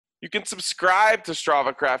You can subscribe to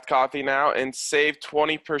Strava Craft Coffee now and save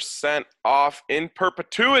 20% off in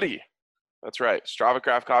perpetuity. That's right. Strava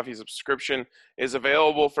Craft Coffee subscription is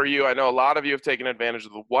available for you. I know a lot of you have taken advantage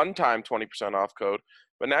of the one-time 20% off code,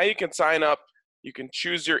 but now you can sign up. You can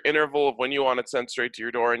choose your interval of when you want it sent straight to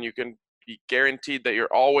your door, and you can be guaranteed that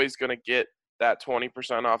you're always going to get that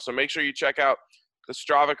 20% off. So make sure you check out the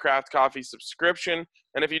Strava Craft Coffee subscription.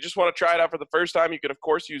 And if you just want to try it out for the first time, you can, of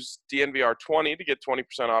course, use DNVR20 to get 20%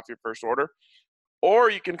 off your first order.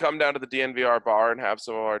 Or you can come down to the DNVR bar and have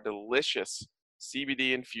some of our delicious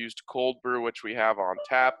CBD-infused cold brew, which we have on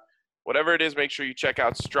tap. Whatever it is, make sure you check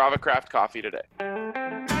out Strava Craft Coffee today.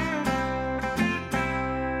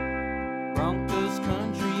 Broncos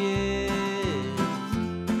country is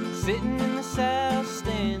sitting in the south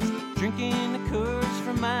stands, drinking the Coors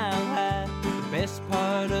from Mile High. The best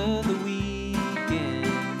part of the weekend,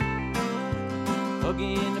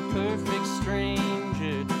 hugging a perfect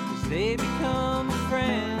stranger as they become a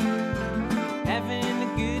friend, having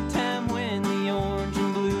a good time when the orange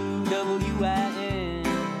and blue WIN,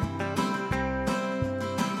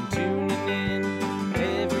 tuning in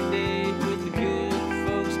every day with the good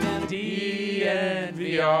folks down at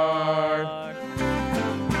DNVR.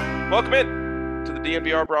 Welcome in to the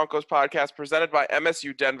DNVR Broncos podcast presented by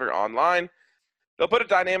MSU Denver Online. They'll put a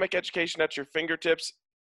dynamic education at your fingertips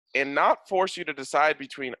and not force you to decide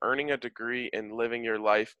between earning a degree and living your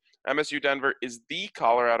life. MSU Denver is the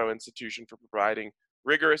Colorado institution for providing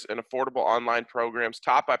rigorous and affordable online programs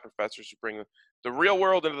taught by professors who bring the real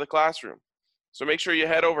world into the classroom. So make sure you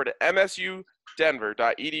head over to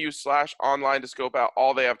msudenver.edu/online to scope out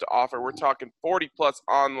all they have to offer. We're talking 40-plus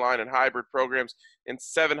online and hybrid programs and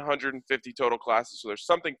 750 total classes, so there's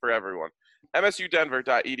something for everyone.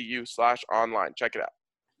 msudenver.edu/online. Check it out.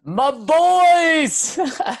 My boys!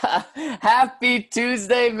 Happy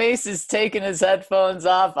Tuesday. Mace is taking his headphones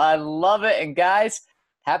off. I love it. And guys,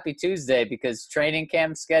 happy Tuesday because training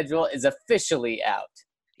camp schedule is officially out.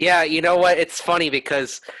 Yeah, you know what? It's funny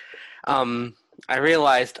because I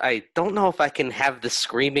realized I don't know if I can have the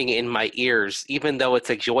screaming in my ears, even though it's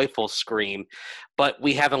a joyful scream. But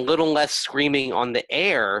we have a little less screaming on the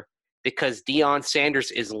air because Deion Sanders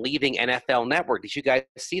is leaving NFL Network. Did you guys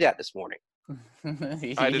see that this morning?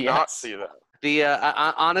 I did not see that.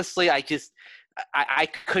 Honestly, I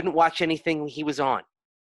couldn't watch anything he was on.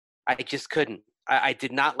 I just couldn't. I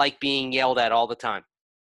did not like being yelled at all the time.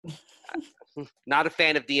 Not a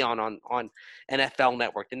fan of Deion on NFL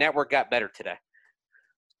Network. The network got better today.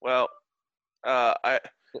 Well, I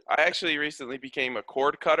actually recently became a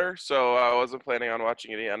cord cutter, so I wasn't planning on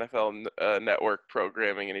watching any NFL Network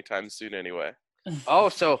programming anytime soon anyway. Oh,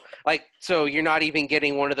 so you're not even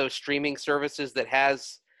getting one of those streaming services that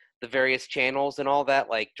has the various channels and all that,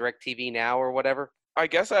 like DirecTV Now or whatever? I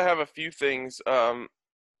guess I have a few things.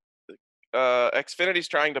 Xfinity's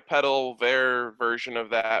trying to peddle their version of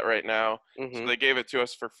that right now, so they gave it to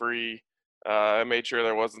us for free. I made sure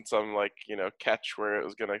there wasn't some catch where it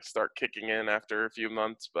was going to start kicking in after a few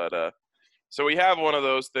months, but so we have one of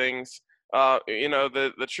those things.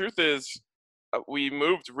 The truth is, we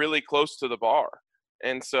moved really close to the bar.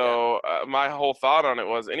 And so my whole thought on it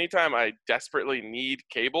was anytime I desperately need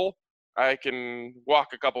cable, I can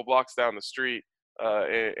walk a couple blocks down the street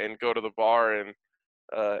and go to the bar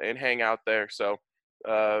and hang out there. So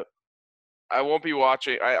I won't be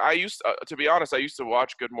watching. I used to be honest, I used to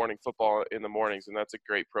watch Good Morning Football in the mornings, and that's a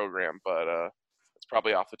great program, but it's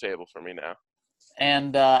probably off the table for me now.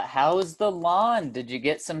 And how's the lawn? Did you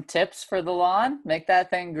get some tips for the lawn? Make that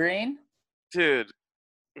thing green? Dude,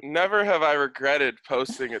 never have I regretted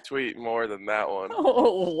posting a tweet more than that one.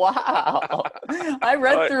 Oh, wow. I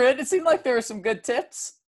read through it. It seemed like there were some good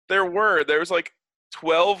tips. There was like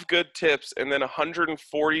 12 good tips and then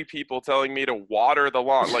 140 people telling me to water the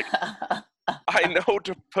lawn. Like, I know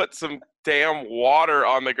to put some damn water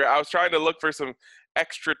on the ground. I was trying to look for some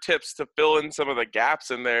extra tips to fill in some of the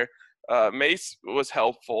gaps in there. Mace was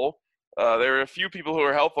helpful. There were a few people who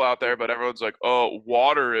were helpful out there, but everyone's like, oh,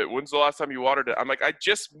 water it. When's the last time you watered it? I'm like, I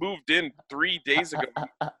just moved in 3 days ago.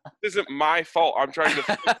 This isn't my fault. I'm trying to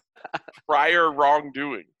fix prior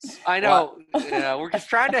wrongdoings. I know. We're just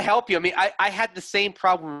trying to help you. I mean, I had the same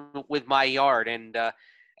problem with my yard, and I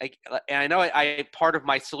know part of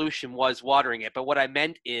my solution was watering it, but what I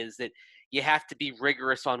meant is that you have to be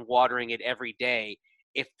rigorous on watering it every day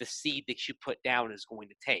if the seed that you put down is going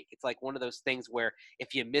to take. It's like one of those things where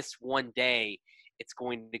if you miss one day, it's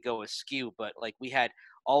going to go askew. But like we had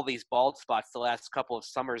all these bald spots the last couple of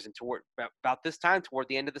summers, and toward about this time, toward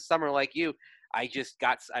the end of the summer, like you, I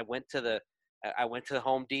went to the I went to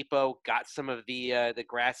Home Depot, got some of the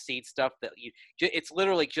grass seed stuff that it's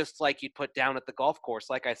literally just like you'd put down at the golf course,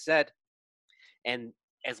 like I said. And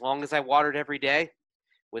as long as I watered every day,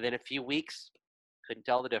 within a few weeks, couldn't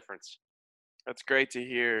tell the difference. That's great to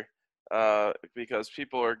hear, because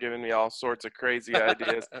people are giving me all sorts of crazy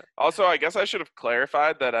ideas. Also, I guess I should have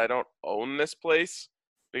clarified that I don't own this place,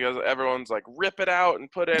 because everyone's like, rip it out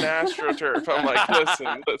and put in AstroTurf. I'm like,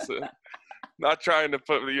 listen, not trying to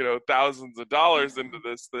put, thousands of dollars into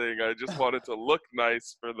this thing. I just want it to look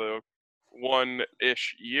nice for the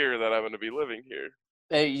one-ish year that I'm going to be living here.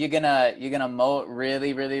 You're gonna mow it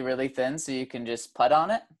really, really, really thin so you can just putt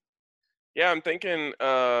on it? Yeah, I'm thinking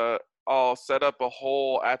I'll set up a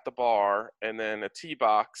hole at the bar and then a tee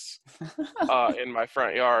box in my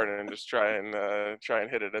front yard and just try and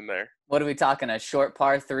hit it in there. What are we talking, a short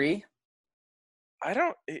par 3?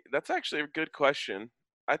 That's actually a good question.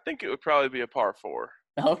 I think it would probably be a par 4.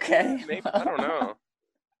 Okay. Maybe, I don't know.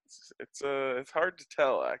 It's hard to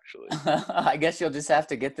tell, actually. I guess you'll just have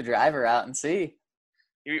to get the driver out and see.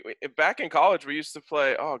 Back in college, we used to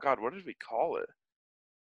play, oh God, what did we call it?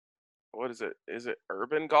 What is it? Is it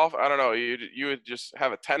urban golf? I don't know. You would just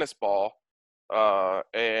have a tennis ball,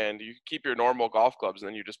 and you keep your normal golf clubs, and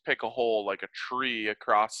then you just pick a hole like a tree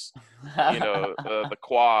across, the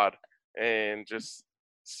quad, and just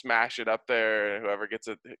smash it up there. And whoever gets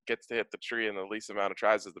to hit the tree in the least amount of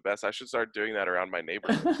tries is the best. I should start doing that around my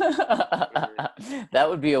neighborhood. That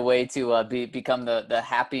would be a way to become the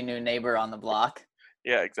happy new neighbor on the block.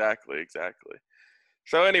 Yeah, exactly.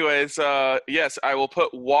 So anyways, yes, I will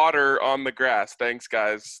put water on the grass. Thanks,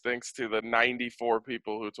 guys. Thanks to the 94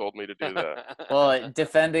 people who told me to do that. Well,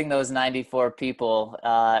 defending those 94 people,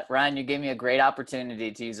 Ryan, you gave me a great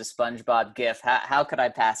opportunity to use a SpongeBob GIF. How could I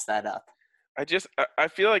pass that up? I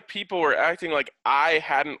feel like people were acting like I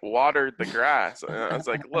hadn't watered the grass. And I was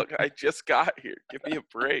like, look, I just got here. Give me a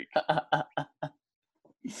break.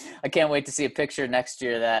 I can't wait to see a picture next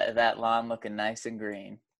year of that lawn looking nice and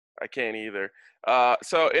green. I can't either.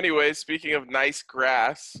 So anyways, speaking of nice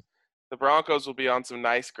grass, the Broncos will be on some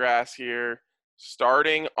nice grass here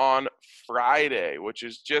starting on Friday, which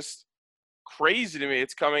is just crazy to me.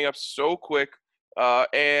 It's coming up so quick.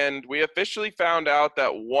 And we officially found out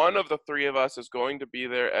that one of the three of us is going to be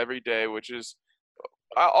there every day, which is,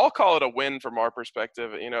 I'll call it a win from our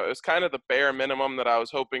perspective. It was kind of the bare minimum that I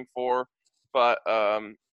was hoping for. But,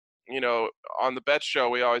 on the Bet Show,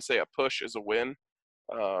 we always say a push is a win.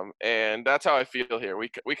 And that's how I feel here.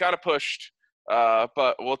 We kind of pushed,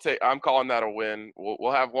 but I'm calling that a win.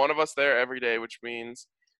 We'll have one of us there every day, which means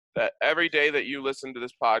that every day that you listen to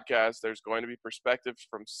this podcast, there's going to be perspectives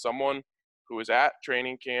from someone who is at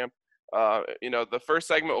training camp. The first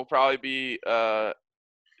segment will probably be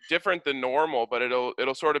different than normal, but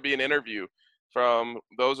it'll sort of be an interview from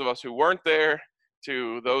those of us who weren't there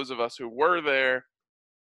to those of us who were there,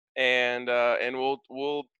 and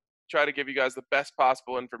we'll try to give you guys the best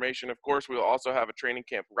possible information. Of course, we'll also have a training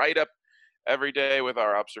camp write-up every day with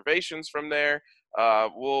our observations from there.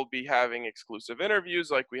 We'll be having exclusive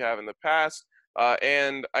interviews like we have in the past.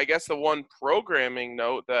 And I guess the one programming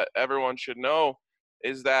note that everyone should know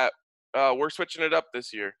is that we're switching it up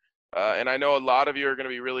this year. And I know a lot of you are going to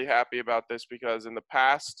be really happy about this, because in the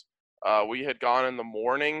past, we had gone in the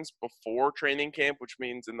mornings before training camp, which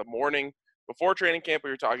means in the morning before training camp, we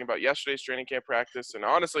were talking about yesterday's training camp practice. And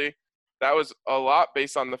honestly, that was a lot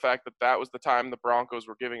based on the fact that was the time the Broncos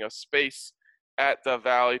were giving us space at the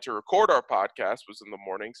Valley to record our podcast, was in the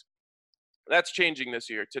mornings. That's changing this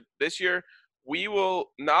year. This year, we will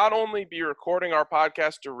not only be recording our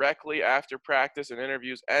podcast directly after practice and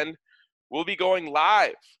interviews end, we'll be going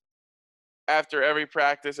live after every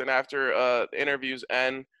practice and after interviews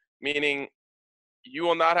end, meaning you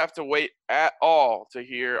will not have to wait at all to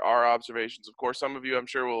hear our observations. Of course, some of you, I'm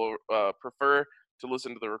sure, will prefer to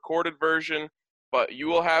listen to the recorded version, but you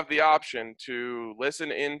will have the option to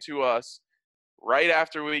listen in to us right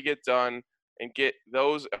after we get done and get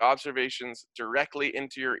those observations directly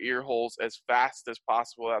into your ear holes as fast as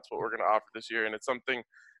possible. That's what we're going to offer this year, and it's something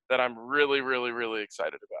that I'm really, really, really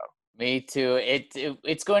excited about. Me too.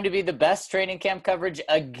 It's going to be the best training camp coverage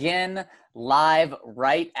again, live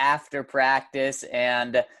right after practice,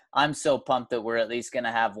 and I'm so pumped that we're at least going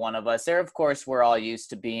to have one of us there. Of course, we're all used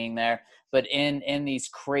to being there, but in these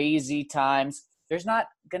crazy times, there's not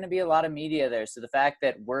going to be a lot of media there. So the fact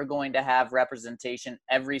that we're going to have representation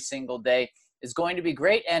every single day is going to be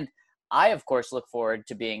great. And I, of course, look forward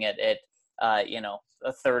to being at a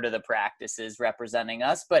third of the practices representing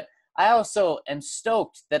us. But I also am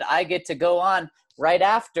stoked that I get to go on right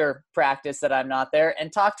after practice that I'm not there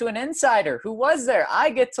and talk to an insider who was there. I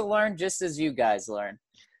get to learn just as you guys learn.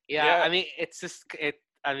 Yeah, I mean, it's just it.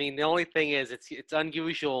 I mean, the only thing is, it's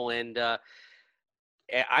unusual, and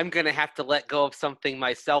I'm gonna have to let go of something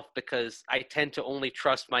myself because I tend to only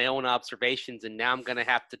trust my own observations, and now I'm gonna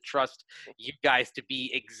have to trust you guys to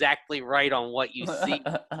be exactly right on what you see.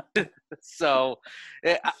 So,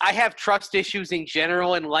 I have trust issues in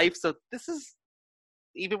general in life. So this is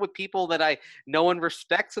even with people that I know and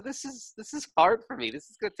respect. So this is hard for me. This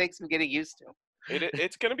is gonna take some getting used to.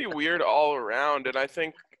 It's going to be weird all around, and I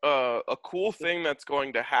think a cool thing that's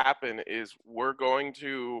going to happen is we're going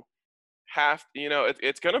to have,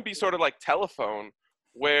 it's going to be sort of like telephone,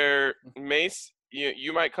 where Mace,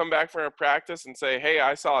 you might come back from a practice and say, hey,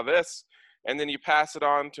 I saw this, and then you pass it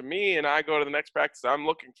on to me, and I go to the next practice, I'm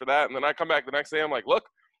looking for that, and then I come back the next day, I'm like, look,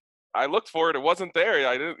 I looked for it, it wasn't there,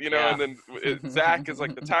 I didn't, Yeah. and then Zach is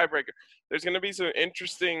like the tiebreaker. There's going to be some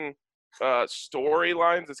interesting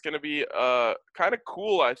storylines. It's going to be kind of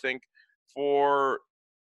cool, I think, for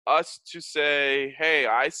us to say, hey,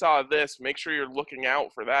 I saw this, make sure you're looking out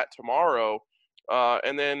for that tomorrow,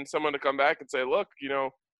 and then someone to come back and say, look,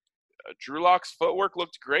 Drew Lock's footwork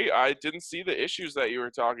looked great, I didn't see the issues that you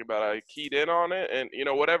were talking about, I keyed in on it, and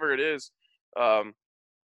whatever it is,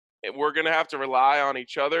 we're going to have to rely on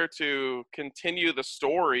each other to continue the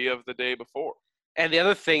story of the day before. And the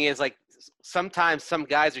other thing is, like, sometimes some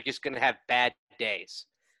guys are just going to have bad days.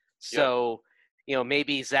 So,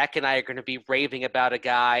 maybe Zach and I are going to be raving about a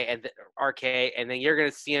guy and RK, and then you're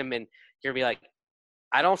going to see him and you're going to be like,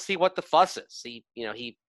 I don't see what the fuss is.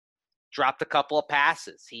 He dropped a couple of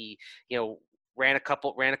passes. He, ran a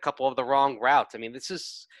couple of the wrong routes. I mean, this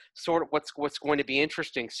is sort of what's going to be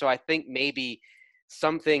interesting. So I think maybe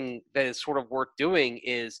something that is sort of worth doing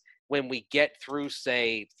is when we get through,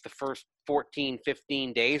 say, the first 14,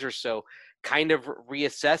 15 days or so, kind of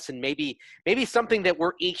reassess, and maybe something that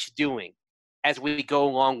we're each doing as we go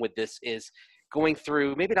along with this is going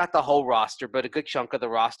through maybe not the whole roster, but a good chunk of the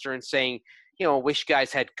roster and saying, wish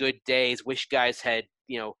guys had good days, wish guys had,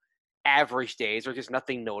 average days or just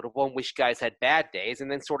nothing notable, and wish guys had bad days, and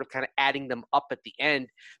then sort of kind of adding them up at the end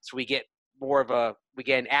so we get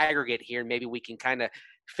an aggregate here, and maybe we can kind of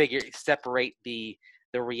separate the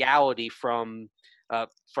reality from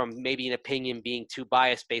maybe an opinion being too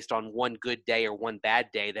biased based on one good day or one bad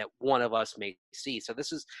day that one of us may see. So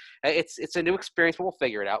this is it's a new experience, but we'll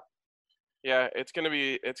figure it out. Yeah, it's gonna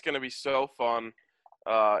be so fun,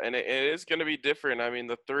 and it is gonna be different. I mean,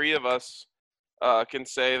 the three of us can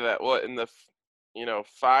say that in the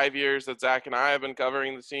 5 years that Zach and I have been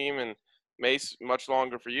covering the team, and Mace much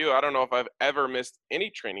longer for you, I don't know if I've ever missed any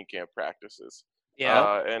training camp practices.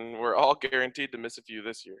 Yeah, and we're all guaranteed to miss a few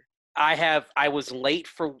this year. I was late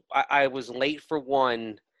for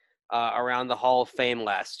one around the Hall of Fame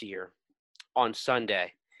last year on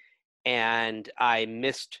Sunday, and I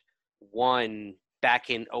missed one back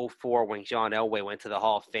in 2004 when John Elway went to the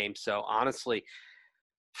Hall of Fame. So honestly,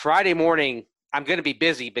 Friday morning I'm going to be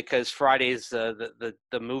busy because Friday's the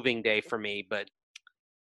moving day for me. But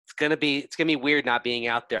it's gonna be weird not being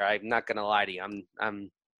out there. I'm not going to lie to you.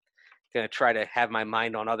 I'm going to try to have my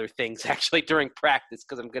mind on other things actually during practice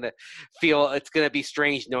because I'm going to feel it's going to be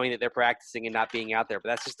strange knowing that they're practicing and not being out there. But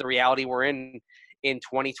that's just the reality we're in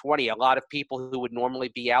 2020. A lot of people who would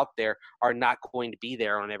normally be out there are not going to be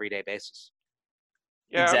there on an everyday basis.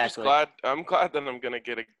 Yeah, Exactly. I'm glad that I'm going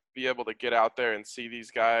to be able to get out there and see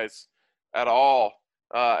these guys at all,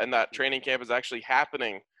 and that training camp is actually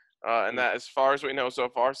happening. And that, as far as we know so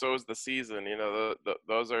far, so is the season.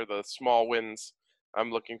 Those are the small wins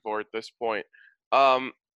I'm looking for at this point.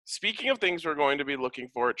 Speaking of things we're going to be looking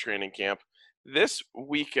for at training camp, this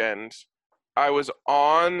weekend I was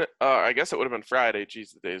on, I guess it would have been Friday.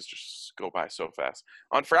 Geez, the days just go by so fast.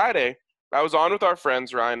 On Friday, I was on with our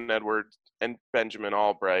friends Ryan Edwards and Benjamin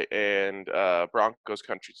Albright and Broncos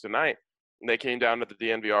Country Tonight. And they came down to the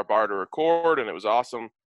DNVR bar to record, and it was awesome.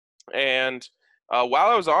 And while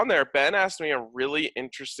I was on there, Ben asked me a really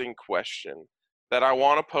interesting question that I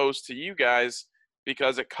want to pose to you guys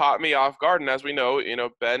because it caught me off guard. And as we know,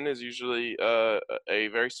 Ben is usually a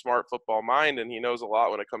very smart football mind, and he knows a lot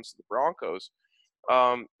when it comes to the Broncos.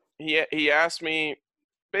 He asked me,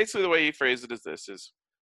 basically the way he phrased it is this,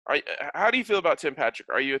 how do you feel about Tim Patrick?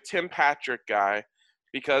 Are you a Tim Patrick guy?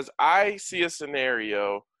 Because I see a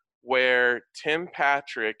scenario where Tim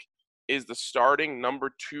Patrick is the starting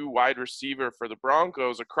number 2 wide receiver for the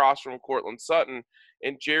Broncos across from Courtland Sutton,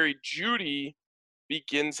 and Jerry Jeudy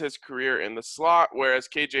begins his career in the slot, whereas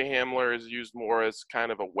KJ Hamler is used more as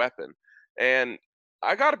kind of a weapon. And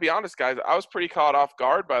I got to be honest, guys, I was pretty caught off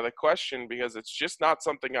guard by the question because it's just not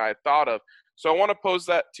something I had thought of. So I want to pose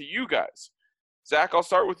that to you guys. Zach, I'll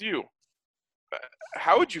start with you.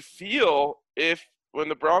 How would you feel if when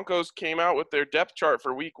the Broncos came out with their depth chart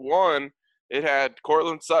for Week 1, it had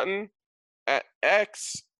Cortland Sutton at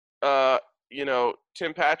X,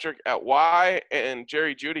 Tim Patrick at Y, and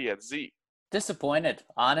Jerry Jeudy at Z. Disappointed,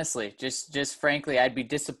 honestly. Just frankly, I'd be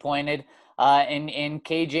disappointed in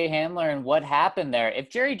KJ Hamler and what happened there. If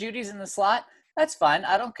Jerry Jeudy's in the slot, that's fine.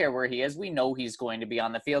 I don't care where he is. We know he's going to be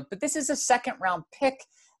on the field. But this is a second-round pick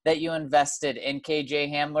that you invested in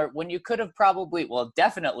KJ Hamler when you could have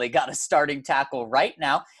definitely got a starting tackle right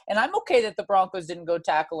now. And I'm okay that the Broncos didn't go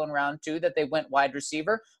tackle in round 2, that they went wide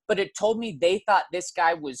receiver. But it told me they thought this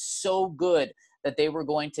guy was so good that they were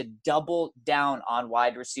going to double down on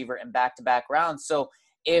wide receiver in back-to-back rounds. So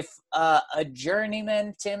if a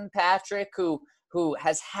journeyman, Tim Patrick, who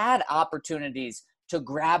has had opportunities to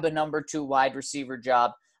grab a number 2 wide receiver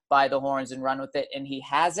job by the horns and run with it, and he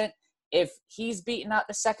hasn't, if he's beaten out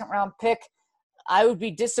the second-round pick, I would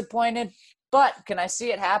be disappointed. But can I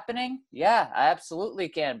see it happening? Yeah, I absolutely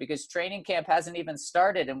can, because training camp hasn't even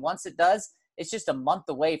started. And once it does, it's just a month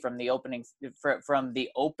away from the opening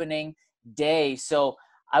day. So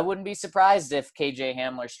I wouldn't be surprised if KJ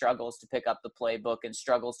Hamler struggles to pick up the playbook and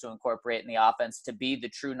struggles to incorporate in the offense to be the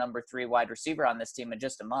true number 3 wide receiver on this team in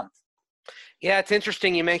just a month. Yeah, it's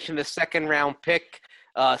interesting you mentioned the second-round pick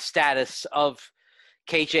status of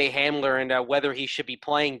KJ Hamler and whether he should be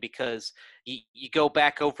playing, because you go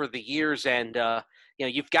back over the years and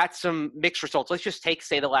you've got some mixed results. Let's just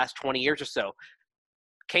say the last 20 years or so.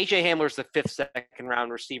 KJ Hamler is the 5th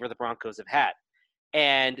second-round receiver the Broncos have had.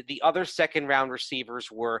 And the other second-round receivers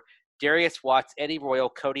were Darius Watts, Eddie Royal,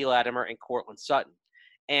 Cody Latimer, and Cortland Sutton.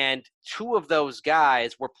 And 2 of those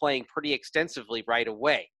guys were playing pretty extensively right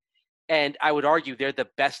away. And I would argue they're the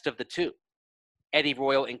best of the 2, Eddie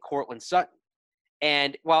Royal and Cortland Sutton.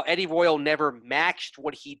 And while Eddie Royal never matched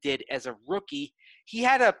what he did as a rookie, he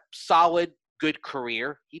had a solid, good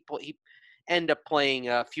career. He ended up playing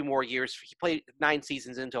a few more years. He played 9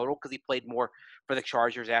 seasons in total because he played more for the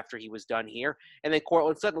Chargers after he was done here. And then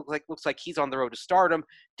Cortland Sutton looks like he's on the road to stardom.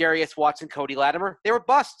 Darius Watson, Cody Latimer, they were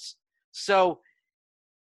busts. So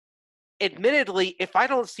admittedly, if I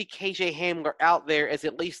don't see KJ Hamler out there as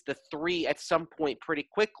at least the 3 at some point pretty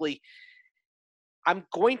quickly, I'm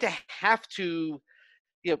going to have to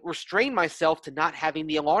restrain myself to not having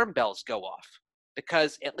the alarm bells go off.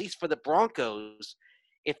 Because at least for the Broncos,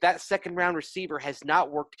 if that second-round receiver has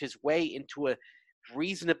not worked his way into a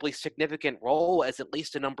reasonably significant role as at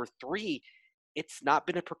least a number 3, it's not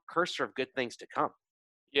been a precursor of good things to come.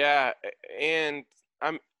 Yeah, and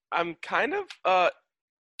I'm kind of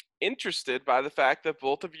interested by the fact that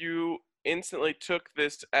both of you instantly took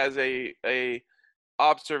this as a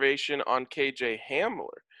observation on KJ Hamler,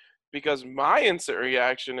 because my instant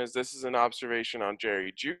reaction is this is an observation on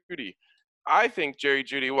Jerry Jeudy. I think Jerry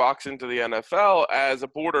Jeudy walks into the NFL as a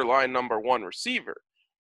borderline number 1 receiver.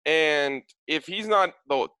 And if he's not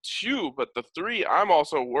the 2, but the 3, I'm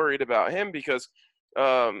also worried about him because,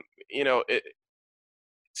 to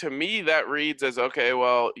me that reads as, okay,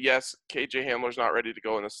 well, yes, KJ Hamler's not ready to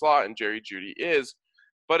go in the slot and Jerry Jeudy is,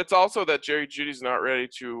 but it's also that Jerry Jeudy's not ready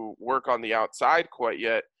to work on the outside quite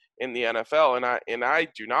yet in the NFL. And I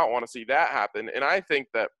do not want to see that happen. And I think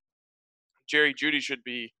that Jerry Jeudy should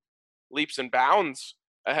be leaps and bounds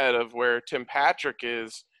ahead of where Tim Patrick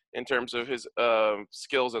is in terms of his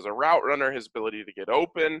skills as a route runner, his ability to get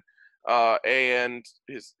open, and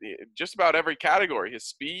his just about every category. His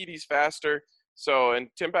speed, he's faster. So, and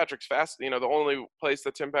Tim Patrick's fast. The only place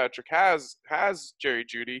that Tim Patrick has Jerry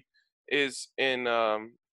Jeudy is in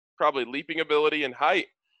probably leaping ability and height.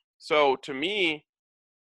 So, to me,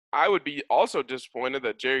 I would be also disappointed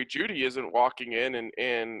that Jerry Jeudy isn't walking in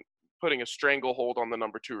and putting a stranglehold on the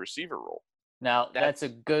number 2 receiver role. Now, that's a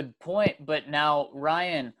good point. But now,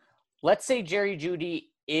 Ryan, let's say Jerry Jeudy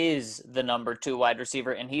is the number 2 wide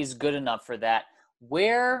receiver and he's good enough for that.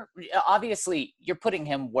 Where, obviously, you're putting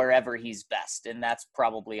him wherever he's best, and that's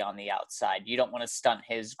probably on the outside. You don't want to stunt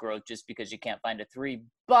his growth just because you can't find a 3.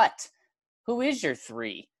 But who is your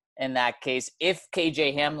 3 in that case if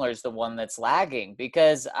KJ Hamler is the one that's lagging?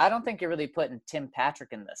 Because I don't think you're really putting Tim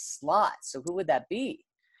Patrick in the slot. So who would that be?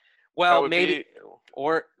 Well, maybe,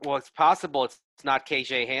 it's possible it's not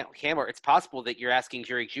KJ Hamler. It's possible that you're asking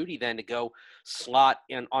Jerry Jeudy then to go slot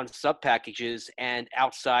in on sub packages and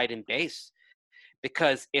outside and base,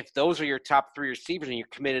 because if those are your top 3 receivers and you're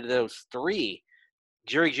committed to those 3,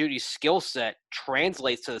 Jerry Jeudy's skill set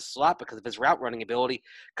translates to the slot because of his route running ability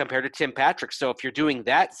compared to Tim Patrick. So if you're doing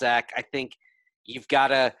that, Zach, I think you've got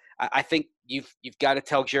to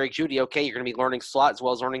tell Jerry Jeudy, okay, you're going to be learning slot as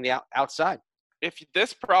well as learning the outside. If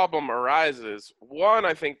this problem arises, one,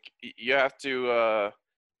 I think you have to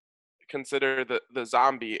consider the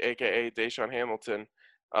zombie, aka Deshaun Hamilton.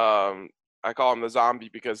 I call him the zombie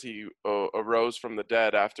because he arose from the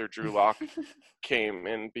dead after Drew Lock came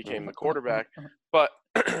and became the quarterback. But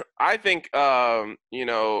I think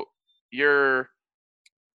you're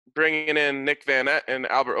bringing in Nick Van Nett and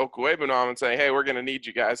Albert Okwuegbunam and saying, hey, we're going to need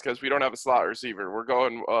you guys because we don't have a slot receiver. We're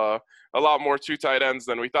going a lot more 2 tight ends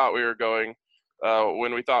than we thought we were going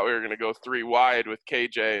when we thought we were going to go 3 wide with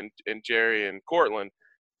KJ and Jerry and Cortland.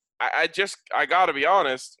 I got to be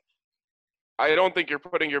honest, I don't think you're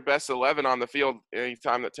putting your best 11 on the field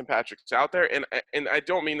anytime that Tim Patrick's out there. And I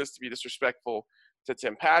don't mean this to be disrespectful to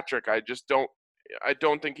Tim Patrick. I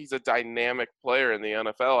don't think he's a dynamic player in the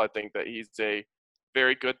NFL. I think that he's a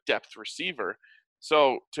very good depth receiver.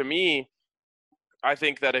 So to me, I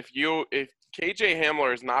think that if KJ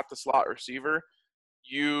Hamler is not the slot receiver,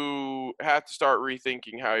 you have to start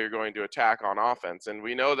rethinking how you're going to attack on offense. And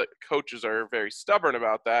we know that coaches are very stubborn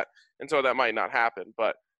about that, and so that might not happen.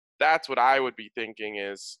 But that's what I would be thinking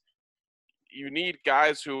is you need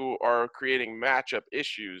guys who are creating matchup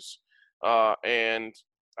issues. And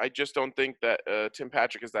I just don't think that Tim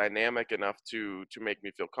Patrick is dynamic enough to make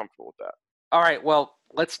me feel comfortable with that. All right, well,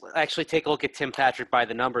 let's actually take a look at Tim Patrick by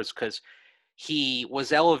the numbers because he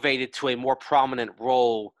was elevated to a more prominent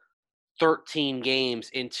role 13 games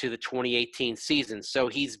into the 2018 season. So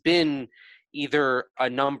he's been either a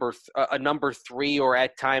number 3 or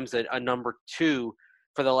at times a number 2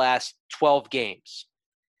 for the last 12 games.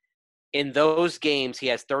 In those games, he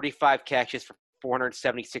has 35 catches for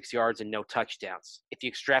 476 yards and no touchdowns. If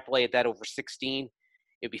you extrapolated that over 16,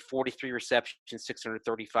 it'd be 43 receptions,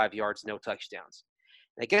 635 yards, no touchdowns.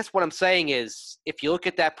 And I guess what I'm saying is, if you look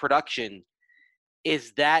at that production,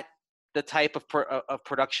 is that the type of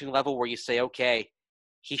production level where you say, okay,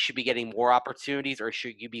 he should be getting more opportunities, or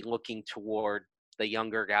should you be looking toward the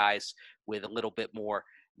younger guys with a little bit more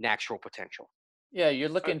natural potential? Yeah, you're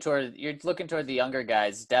looking toward the younger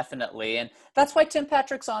guys, definitely. And that's why Tim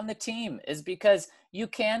Patrick's on the team, is because you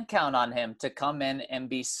can count on him to come in and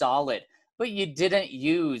be solid. But you didn't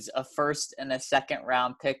use a 1st and a 2nd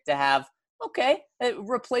round pick to have, a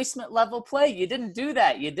replacement level play. You didn't do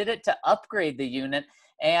that. You did it to upgrade the unit.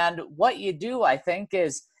 And what you do, I think,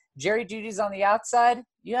 is Jerry Jeudy's on the outside.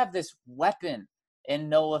 You have this weapon in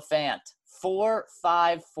Noah Fant,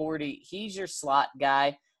 4.5 40. He's your slot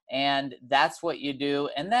guy. And that's what you do.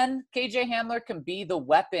 And then KJ Hamler can be the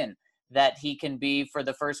weapon that he can be for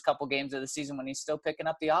the first couple games of the season when he's still picking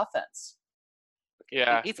up the offense.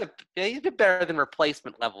 Yeah. He's a bit better than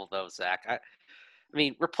replacement level, though, Zach. I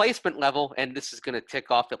mean, replacement level, and this is going to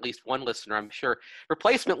tick off at least one listener, I'm sure.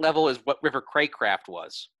 Replacement level is what River Craycraft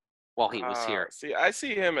was while he was here. See, I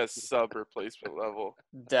see him as sub-replacement level.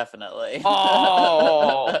 Definitely.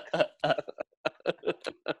 Oh!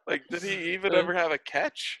 Like, did he even ever have a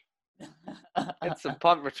catch? And some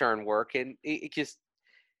punt return work, and it just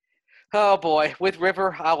 – oh, boy. With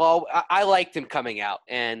River, I liked him coming out,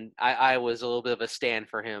 and I was a little bit of a stand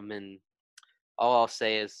for him, and all I'll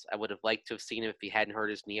say is I would have liked to have seen him if he hadn't hurt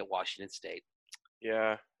his knee at Washington State.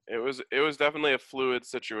 Yeah, it was definitely a fluid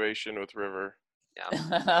situation with River. Yeah.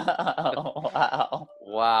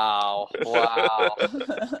 Wow. Wow.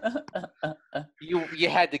 You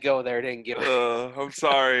had to go there, didn't you? I'm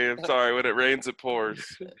sorry. When it rains, it pours.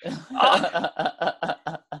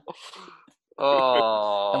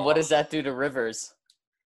 Oh. And what does that do to rivers?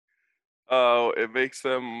 Oh, it makes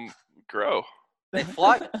them grow. They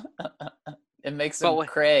flood. It makes them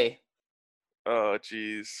cray. Oh,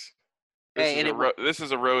 jeez. Hey, This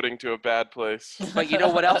is eroding to a bad place. But you know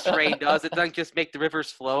what else rain does? It doesn't just make the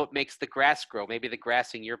rivers flow. It makes the grass grow. Maybe the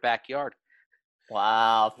grass in your backyard.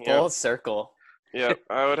 Wow, full circle. Yeah,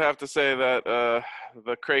 I would have to say that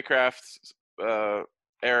the Craycraft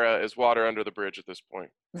era is water under the bridge at this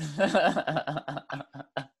point.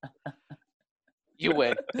 You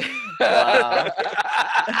win. Wow.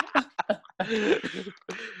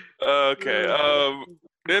 Okay.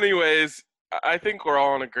 Anyways, I think we're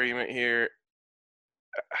all in agreement here.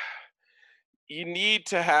 You need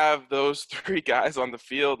to have those 3 guys on the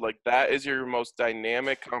field. Like, that is your most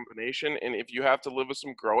dynamic combination. And if you have to live with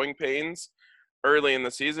some growing pains early in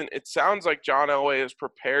the season, it sounds like John Elway is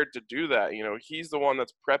prepared to do that. You know, he's the one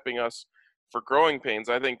that's prepping us for growing pains.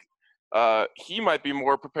 I think he might be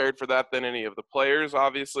more prepared for that than any of the players,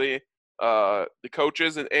 obviously, the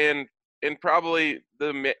coaches, and probably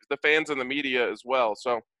the fans and the media as well.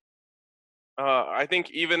 So I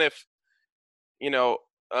think even if,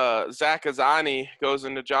 Zach Azzanni goes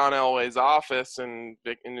into John Elway's office and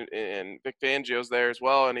Vic Fangio's there as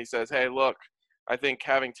well, and he says, hey, look, I think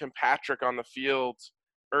having Tim Patrick on the field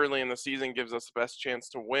early in the season gives us the best chance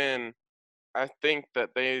to win. I think that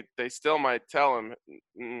they still might tell him,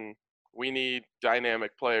 we need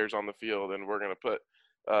dynamic players on the field, and we're going to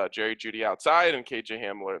put Jerry Jeudy outside and KJ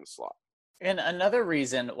Hamler in the slot. And another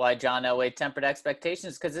reason why John Elway tempered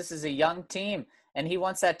expectations is because this is a young team and he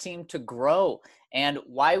wants that team to grow. And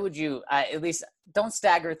why would you, at least don't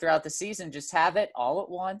stagger throughout the season, just have it all at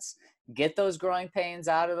once, get those growing pains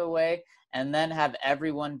out of the way, and then have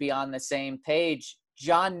everyone be on the same page.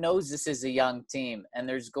 John knows this is a young team and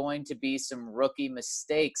there's going to be some rookie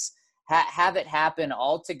mistakes. Have it happen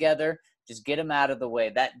all together. Just get them out of the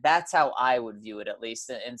way. That's how I would view it, at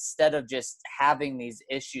least, instead of just having these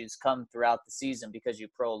issues come throughout the season because you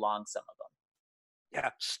prolong some of them. Yeah,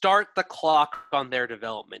 start the clock on their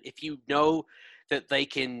development. If you know that they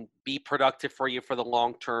can be productive for you for the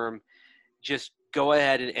long term, just go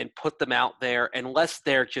ahead and put them out there unless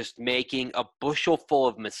they're just making a bushel full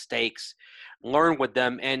of mistakes. Learn with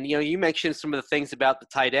them. And, you mentioned some of the things about the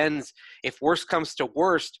tight ends. If worst comes to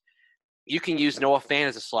worst, you can use Noah Fant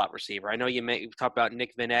as a slot receiver. I know you talk about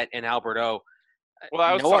Nick Vannett and Albert O. Well,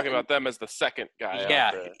 I was talking about them as the second guy.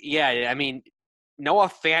 Yeah. I mean,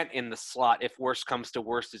 Noah Fant in the slot, if worst comes to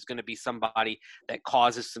worst, is going to be somebody that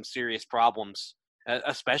causes some serious problems,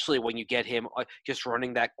 especially when you get him just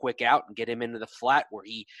running that quick out and get him into the flat where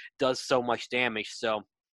he does so much damage. So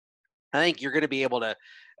I think you're going to be able to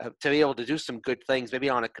do some good things, maybe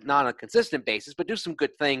not on a consistent basis, but do some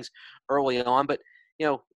good things early on. But,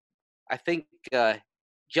 I think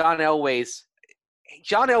John Elway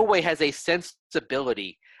has a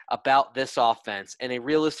sensibility about this offense and a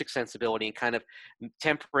realistic sensibility and kind of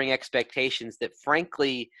tempering expectations that,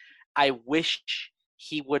 frankly, I wish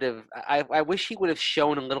he would have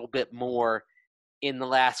shown a little bit more in the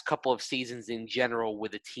last couple of seasons in general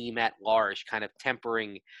with the team at large, kind of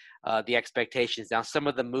tempering the expectations. Now, some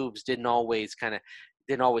of the moves didn't always kind of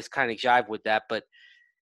jive with that, but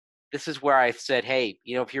this is where I said, hey,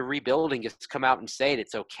 if you're rebuilding, just come out and say it.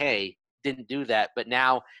 It's okay. Didn't do that. But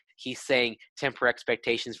now he's saying temper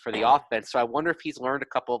expectations for the offense. So I wonder if he's learned a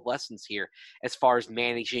couple of lessons here as far as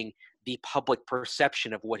managing the public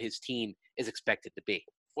perception of what his team is expected to be.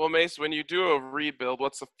 Well, Mace, when you do a rebuild,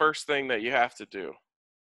 what's the first thing that you have to do?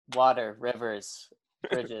 Water, rivers,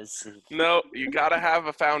 bridges. No, you got to have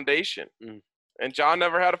a foundation. And John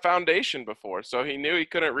never had a foundation before, so he knew he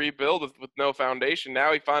couldn't rebuild with no foundation.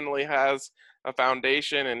 Now he finally has a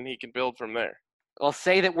foundation, and he can build from there. Well,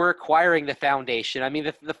 say that we're acquiring the foundation. I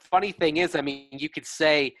mean, the funny thing is, you could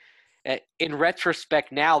say in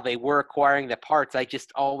retrospect now they were acquiring the parts. I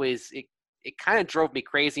just always it kind of drove me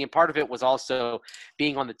crazy, and part of it was also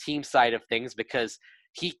being on the team side of things because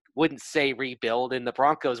he wouldn't say rebuild, and the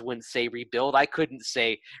Broncos wouldn't say rebuild. I couldn't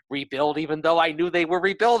say rebuild, even though I knew they were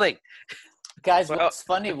rebuilding. Guys, what's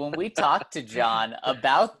funny, when we talked to John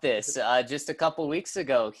about this just a couple weeks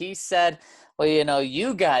ago, he said, well,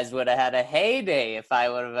 you guys would have had a heyday if I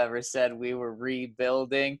would have ever said we were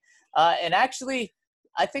rebuilding. And actually,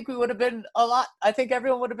 I think everyone would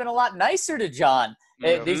have been a lot nicer to John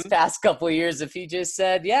these past couple of years if he just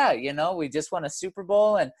said, we just won a Super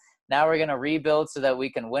Bowl and now we're going to rebuild so that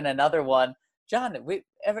we can win another one. John,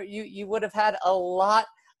 you would have had a lot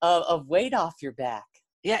of weight off your back.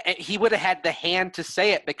 Yeah, and he would have had the hand to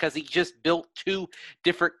say it because he just built two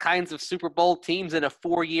different kinds of Super Bowl teams in a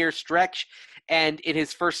 4-year stretch. And in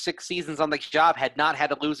his first 6 seasons on the job, had not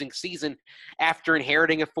had a losing season after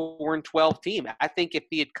inheriting a 4-12 team. I think if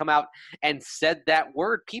he had come out and said that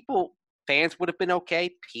word, fans would have been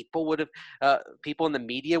okay. People in the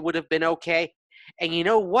media would have been okay. And you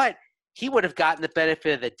know what? He would have gotten the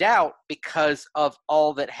benefit of the doubt because of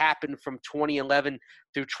all that happened from 2011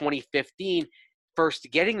 through 2015. First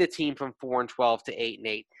getting the team from 4-12 to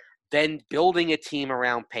 8-8, then building a team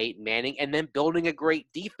around Peyton Manning, and then building a great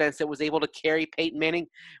defense that was able to carry Peyton Manning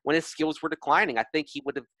when his skills were declining. I think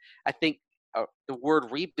the word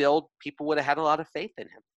rebuild, people would have had a lot of faith in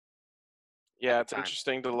him. Yeah, it's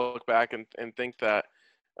interesting to look back and think that.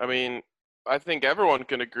 I think everyone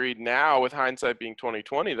can agree now, with hindsight being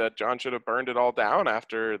 2020, that John should have burned it all down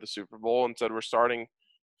after the Super Bowl and said we're starting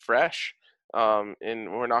fresh.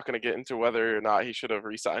 And we're not going to get into whether or not he should have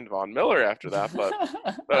re-signed Von Miller after that, but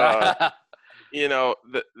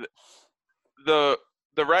the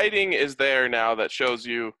writing is there now that shows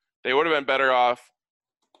you they would have been better off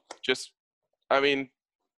just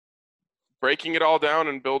breaking it all down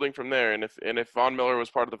and building from there. And if Von Miller was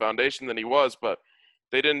part of the foundation, then he was, but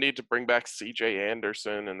they didn't need to bring back C.J.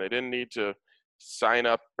 Anderson, and they didn't need to sign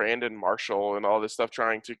up Brandon Marshall and all this stuff,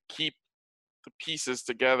 trying to keep the pieces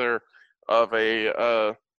together of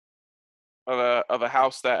a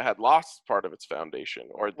house that had lost part of its foundation,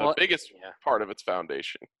 or the biggest part of its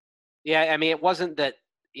foundation. Yeah, it wasn't that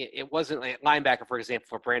it wasn't like linebacker, for example,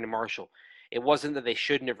 for Brandon Marshall. It wasn't that they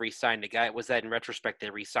shouldn't have re-signed the guy. It was that in retrospect they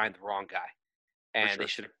re-signed the wrong guy, and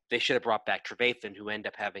sure. they should have brought back Trevathan, who ended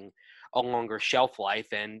up having a longer shelf life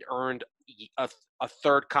and earned a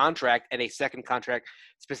third contract and a second contract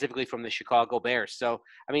specifically from the Chicago Bears. So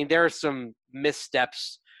I mean, there are some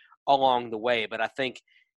missteps along the way, but I think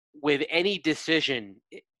with any decision,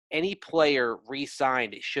 any player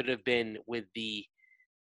re-signed, it should have been with the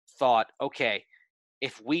thought, okay,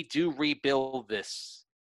 if we do rebuild this,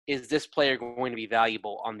 is this player going to be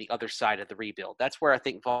valuable on the other side of the rebuild? That's where I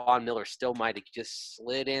think Von Miller still might have just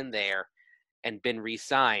slid in there and been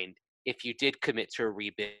re-signed if you did commit to a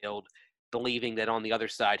rebuild, believing that on the other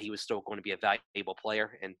side he was still going to be a valuable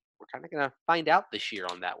player. And we're kind of going to find out this year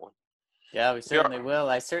on that one. Yeah, we certainly will.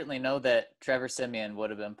 I certainly know that Trevor Siemian would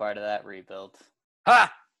have been part of that rebuild.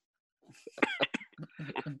 Ha!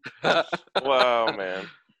 Wow, man.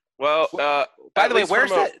 Well, by the way,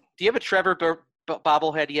 where's that? Do you have a Trevor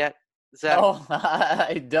bobblehead yet? Is that? Oh,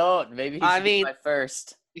 I don't. Maybe he should be my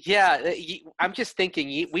first. Yeah, I'm just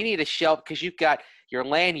thinking we need a shelf because you've got your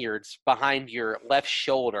lanyards behind your left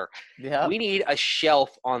shoulder. Yeah. We need a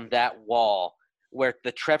shelf on that wall where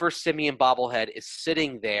the Trevor Siemian bobblehead is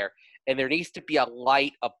sitting there, and there needs to be a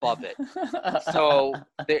light above it. So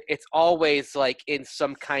it's always like in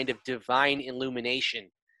some kind of divine illumination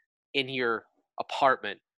in your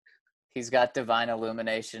apartment. He's got divine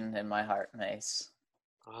illumination in my heart, Mace.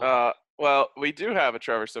 Well, we do have a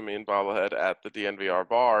Trevor Siemian bobblehead at the DNVR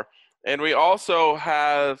bar, and we also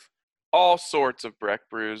have all sorts of Breck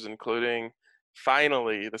brews, including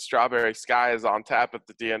finally the Strawberry Sky is on tap at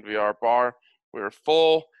the DNVR bar. We were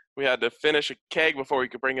full. We had to finish a keg before we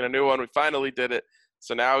could bring in a new one. We finally did it.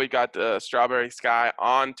 So now we got the Strawberry Sky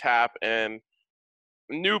on tap, and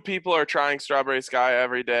new people are trying Strawberry Sky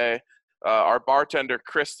every day. Our bartender,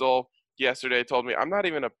 Crystal, yesterday told me, I'm not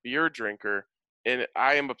even a beer drinker, and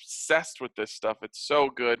I am obsessed with this stuff. It's so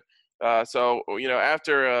good. So,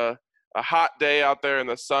 after a hot day out there in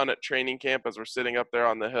the sun at training camp as we're sitting up there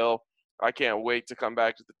on the hill, I can't wait to come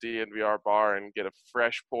back to the DNVR bar and get a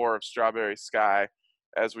fresh pour of Strawberry Sky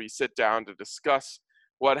as we sit down to discuss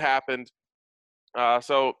what happened.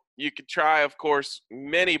 So you can try, of course,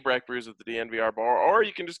 many Breck brews at the DNVR bar, or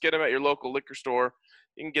you can just get them at your local liquor store.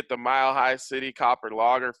 You can get the Mile High City Copper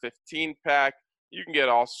Lager 15-pack. You can get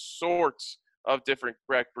all sorts of different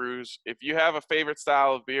Breck brews. If you have a favorite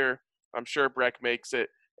style of beer, I'm sure Breck makes it,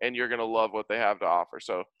 and you're going to love what they have to offer.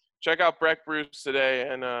 So check out Breck brews today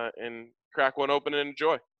and crack one open and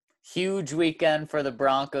enjoy. Huge weekend for the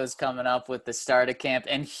Broncos coming up with the start of camp,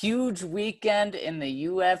 and huge weekend in the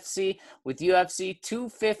UFC with UFC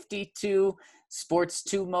 252. Sports'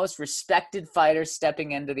 two most respected fighters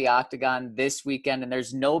stepping into the octagon this weekend, and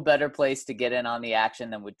there's no better place to get in on the action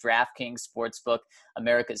than with DraftKings Sportsbook,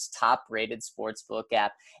 America's top-rated sportsbook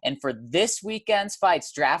app. And for this weekend's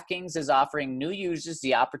fights, DraftKings is offering new users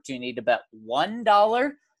the opportunity to bet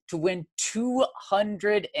 $1 to win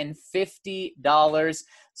 $250.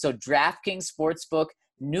 So DraftKings Sportsbook,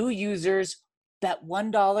 new users bet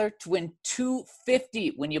 $1 to win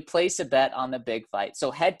 $250 when you place a bet on the big fight. So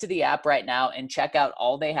head to the app right now and check out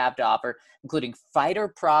all they have to offer, including fighter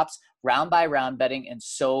props, round-by-round betting, and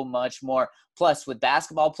so much more. Plus, with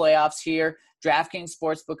basketball playoffs here, DraftKings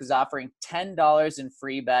Sportsbook is offering $10 in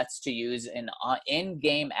free bets to use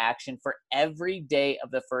in-game action for every day of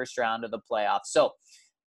the first round of the playoffs. So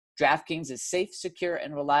DraftKings is safe, secure,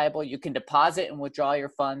 and reliable. You can deposit and withdraw your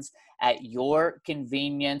funds at your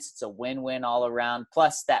convenience. It's a win-win all around.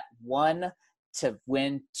 Plus, that $1 to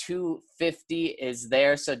win $250 is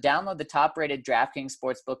there. So download the top-rated DraftKings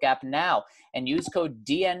Sportsbook app now and use code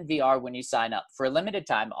DNVR when you sign up. For a limited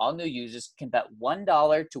time, all new users can bet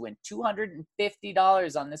 $1 to win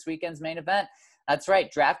 $250 on this weekend's main event. That's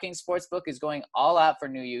right. DraftKings Sportsbook is going all out for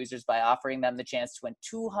new users by offering them the chance to win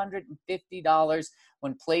 $250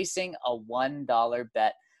 when placing a $1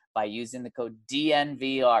 bet by using the code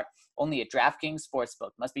DNVR. Only at DraftKings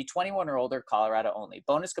Sportsbook. Must be 21 or older, Colorado only.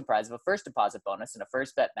 Bonus comprised of a first deposit bonus and a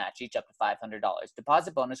first bet match, each up to $500.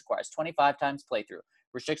 Deposit bonus requires 25 times playthrough.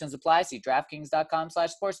 Restrictions apply. See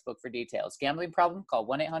DraftKings.com/sportsbook for details. Gambling problem? Call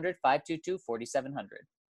 1-800-522-4700.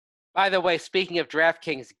 By the way, speaking of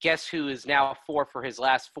DraftKings, guess who is now 4 for his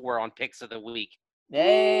last 4 on picks of the week?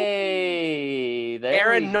 Hey, there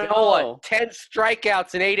Aaron we Nola, go. 10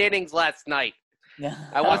 strikeouts in 8 innings last night.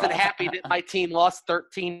 I wasn't happy that my team lost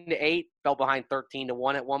 13-8, fell behind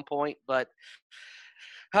 13-1 at one point, but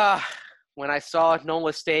when I saw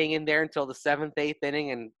Nola staying in there until the 7th, 8th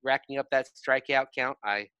inning and racking up that strikeout count,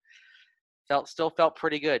 I Still felt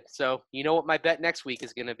pretty good. So you know what my bet next week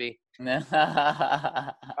is going to be.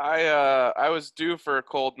 I was due for a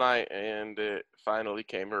cold night, and it finally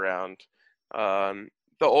came around. The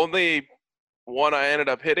only one I ended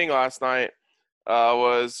up hitting last night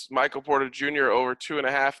was Michael Porter Jr. over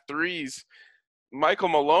 2.5 threes. Michael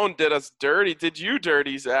Malone did us dirty. Did you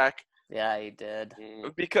dirty, Zach? Yeah, he did.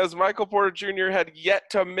 Because Michael Porter Jr. had yet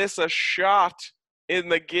to miss a shot in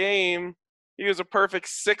the game. He was a perfect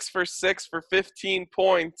 6 for 6 for 15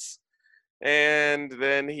 points, and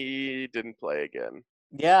then he didn't play again.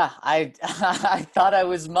 Yeah, I I thought I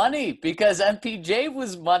was money because MPJ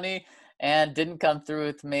was money and didn't come through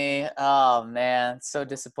with me. Oh man, so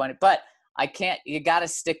disappointed. But I can't. You got to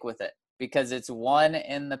stick with it because it's won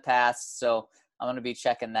in the past. So I'm going to be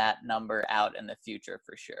checking that number out in the future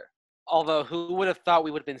for sure. Although, who would have thought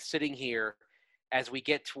we would have been sitting here as we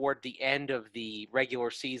get toward the end of the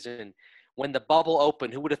regular season? When the bubble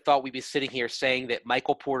opened, who would have thought we'd be sitting here saying that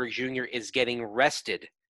Michael Porter Jr. is getting rested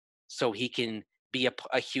so he can be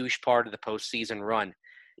a huge part of the postseason run?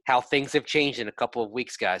 How things have changed in a couple of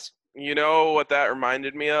weeks, guys. You know what that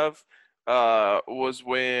reminded me of? Was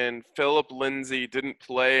when Philip Lindsay didn't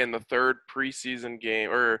play in the third preseason game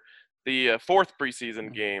or the fourth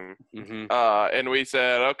preseason game. Mm-hmm. And we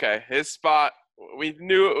said, okay, his spot, we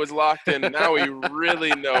knew it was locked in. Now we really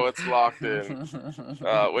know it's locked in.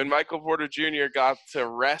 When Michael Porter Jr. got to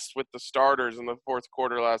rest with the starters in the fourth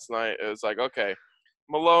quarter last night, it was like, okay,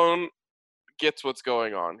 Malone gets what's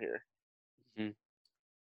going on here. Mm-hmm.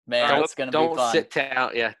 Man, it's going to be fun. Don't sit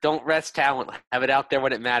down. Yeah, don't rest talent. Have it out there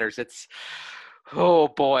when it matters. It's, oh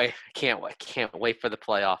boy, can't wait for the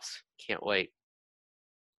playoffs. Can't wait.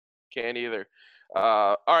 Can't either.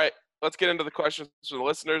 All right, let's get into the questions for the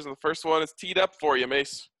listeners. And the first one is teed up for you,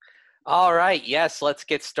 Mace. All right, yes, let's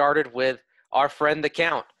get started with our friend the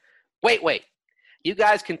Count. Wait. You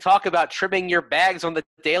guys can talk about trimming your bags on the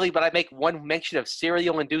daily, but I make one mention of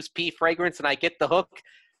cereal-induced pee fragrance, and I get the hook.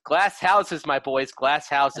 Glass houses, my boys, glass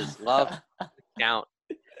houses. Love the Count.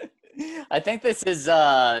 I think this is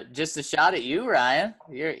just a shot at you, Ryan.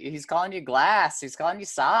 He's calling you glass. He's calling you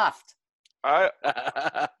soft. I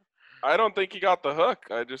don't think he got the hook.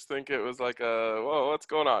 I just think it was like whoa, what's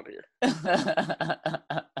going on here?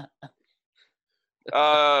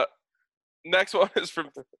 Next one is from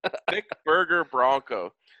Thick Burger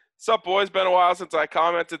Bronco. What's up, boys? Been a while since I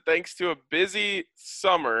commented. Thanks to a busy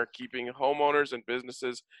summer, keeping homeowners and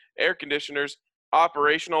businesses, air conditioners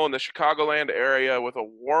operational in the Chicagoland area with a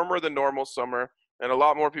warmer than normal summer and a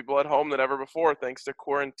lot more people at home than ever before, thanks to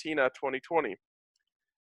Quarantina 2020.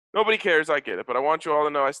 Nobody cares, I get it, but I want you all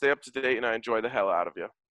to know I stay up to date and I enjoy the hell out of you.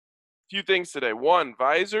 Few things today. One,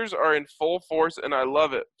 visors are in full force and I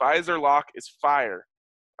love it. Visor lock is fire.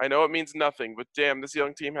 I know it means nothing, but damn, this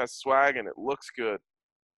young team has swag and it looks good.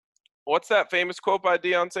 What's that famous quote by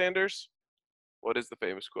Deion Sanders? What is the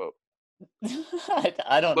famous quote?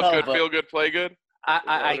 I don't know. Look good, feel good, play good?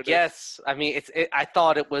 I guess. I mean, I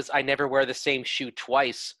thought it was I never wear the same shoe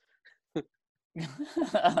twice.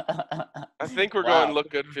 I think we're going look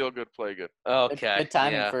good, feel good, play good. Okay. Good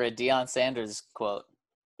timing for a Deion Sanders quote.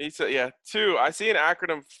 He said, yeah. 2, I see an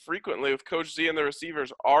acronym frequently with Coach Z and the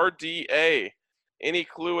receivers, RDA. Any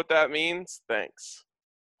clue what that means? Thanks.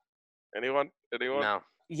 Anyone? No.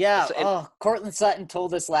 Yeah. Cortland Sutton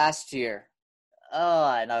told us last year. Oh,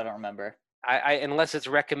 I don't remember. I unless it's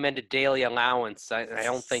recommended daily allowance, I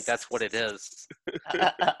don't think that's what it is.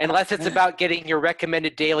 Unless it's about getting your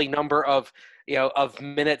recommended daily number of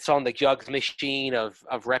minutes on the jugs machine, of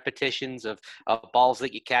repetitions, of balls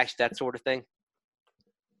that you catch, that sort of thing.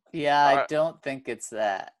 Yeah, I don't think it's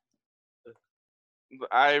that.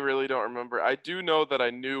 I really don't remember. I do know that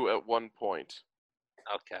I knew at one point.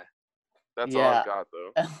 Okay. That's all I've got,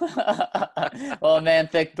 though. Well, man,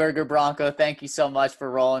 Thick Burger Bronco, thank you so much for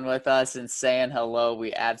rolling with us and saying hello.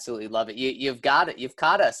 We absolutely love it. You've got it. You've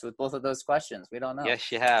caught us with both of those questions. We don't know. Yes,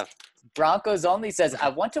 you have. Broncos Only says, I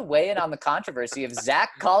want to weigh in on the controversy of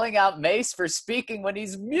Zach calling out Mace for speaking when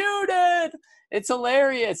he's muted. It's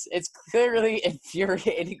hilarious. It's clearly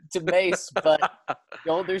infuriating to Mace, but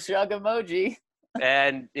shoulder shrug emoji.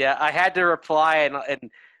 And, yeah, I had to reply, and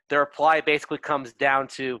the reply basically comes down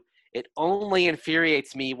to, it only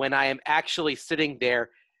infuriates me when I am actually sitting there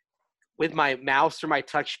with my mouse or my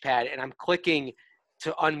touchpad and I'm clicking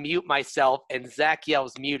to unmute myself and Zach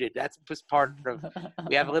yells muted. That's just part of –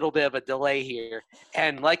 we have a little bit of a delay here.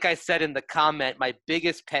 And like I said in the comment, my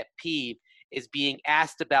biggest pet peeve is being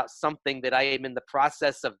asked about something that I am in the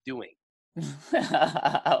process of doing.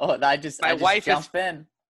 I just jump in.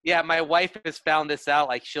 Yeah, my wife has found this out.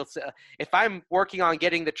 Like, she'll say, if I'm working on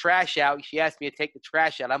getting the trash out, she asks me to take the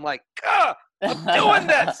trash out. I'm like, I'm doing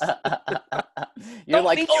this. You're Don't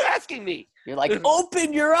like, need you asking me. you're like,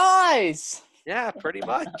 open your eyes. Yeah, pretty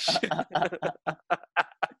much.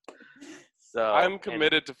 So I'm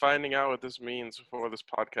committed to finding out what this means before this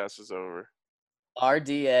podcast is over.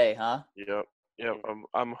 RDA, huh? Yep.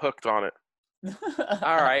 I'm hooked on it.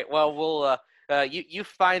 All right. Well, we'll you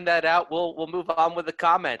find that out. We'll move on with the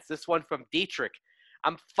comments. This one from Dietrich.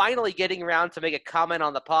 I'm finally getting around to make a comment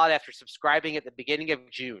on the pod after subscribing at the beginning of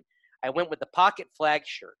June. I went with the pocket flag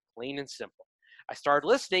shirt, plain and simple. I started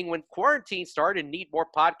listening when quarantine started and need more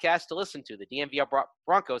podcasts to listen to. The DMVR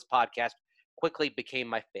Broncos podcast quickly became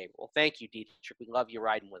my favorite. Well, thank you, Dietrich. We love you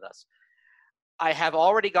riding with us. I have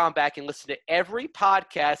already gone back and listened to every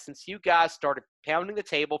podcast since you guys started pounding the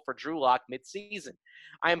table for Drew Lock mid-season.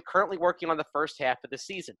 I am currently working on the first half of the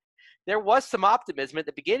season. There was some optimism at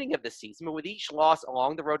the beginning of the season, but with each loss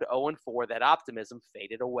along the road to 0-4, that optimism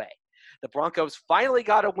faded away. The Broncos finally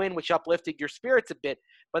got a win, which uplifted your spirits a bit,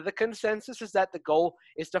 but the consensus is that the goal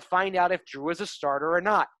is to find out if Drew is a starter or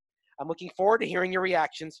not. I'm looking forward to hearing your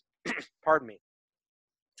reactions, pardon me,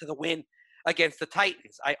 to the win against the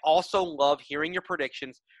Titans. I also love hearing your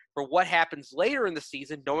predictions for what happens later in the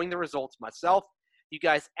season, knowing the results myself. You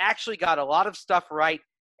guys actually got a lot of stuff right,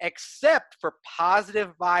 except for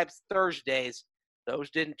Positive Vibes Thursdays. Those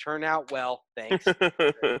didn't turn out well. Thanks.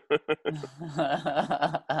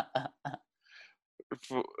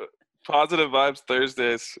 Positive Vibes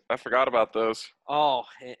Thursdays. I forgot about those. Oh,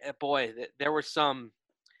 boy, there were some.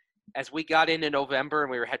 As we got into November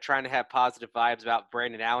and we were trying to have positive vibes about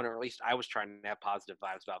Brandon Allen, or at least I was trying to have positive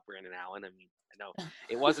vibes about Brandon Allen. I mean, I know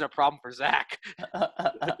it wasn't a problem for Zach.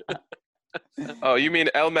 Oh, you mean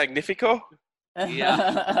El Magnifico?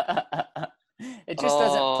 Yeah. It just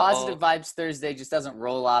doesn't, Positive Vibes Thursday just doesn't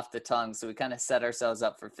roll off the tongue, so we kind of set ourselves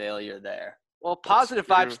up for failure there. Well, Positive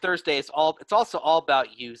Vibes Thursday is it's also all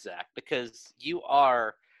about you, Zach, because you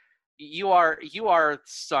are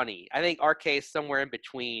sunny. I think RK is somewhere in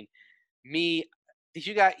between. Me,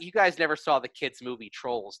 you guys never saw the kids movie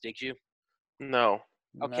Trolls, did you? No.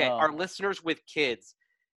 Okay, No. our listeners with kids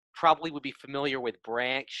probably would be familiar with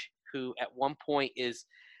Branch, who at one point is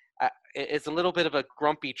a little bit of a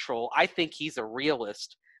grumpy troll. I think he's a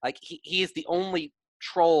realist. Like he is the only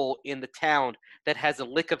troll in the town that has a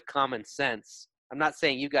lick of common sense. I'm not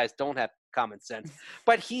saying you guys don't have common sense,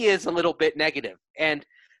 but he is a little bit negative. And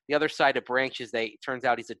the other side of Branch is it turns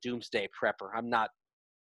out he's a doomsday prepper. I'm not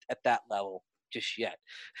at that level just yet.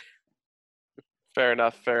 Fair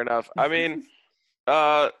enough. I mean,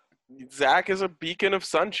 Zach is a beacon of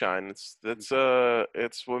sunshine. It's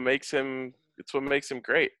what makes him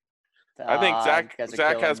great. I think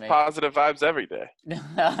Zach has positive vibes every day.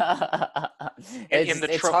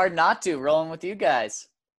 It's hard not to rolling with you guys.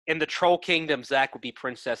 In the Troll Kingdom, Zach would be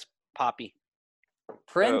Princess Poppy.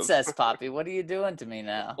 Princess Poppy, what are you doing to me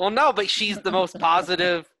now? Well, no, but she's the most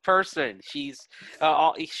positive person. She's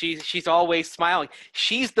always smiling.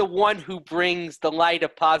 She's the one who brings the light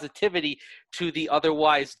of positivity to the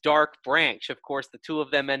otherwise dark Branch. Of course, the two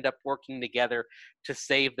of them end up working together to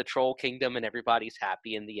save the Troll Kingdom, and everybody's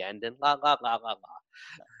happy in the end. And la la la la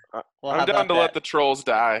la. Well, I'm down to let the trolls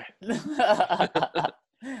die.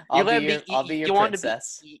 I'll be your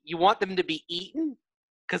princess. You want them to be eaten?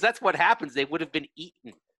 Because that's what happens. They would have been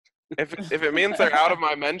eaten. If it means they're out of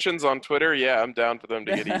my mentions on Twitter, yeah, I'm down for them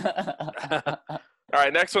to get eaten. All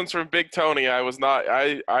right, next one's from Big Tony. I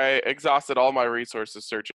exhausted all my resources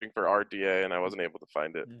searching for RDA, and I wasn't able to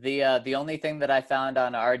find it. The only thing that I found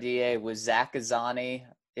on RDA was Zach Azzani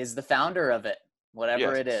is the founder of it,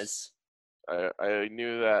 whatever it is. I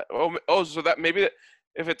knew that. So that maybe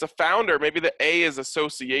if it's a founder, maybe the A is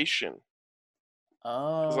association.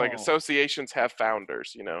 Oh. Because like associations have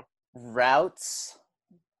founders, you know. Routes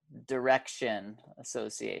Direction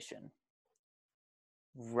Association.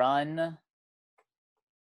 Run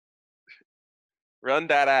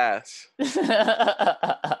that ass.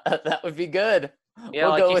 That would be good. Yeah,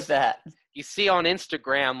 we'll go with that. You see on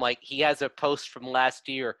Instagram, like he has a post from last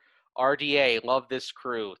year. RDA, love this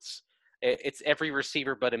crew. It's every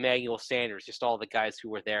receiver but Emmanuel Sanders, just all the guys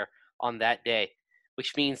who were there on that day.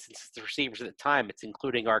 Which means since it's the receivers at the time, it's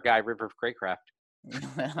including our guy River of Craycraft.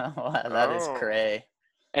 Wow, that is cray.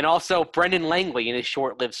 And also Brendan Langley in his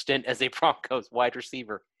short-lived stint as a Broncos wide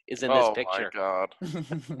receiver is in this picture. Oh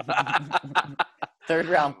my God. Third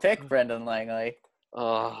round pick, Brendan Langley.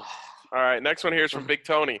 All right, next one here is from Big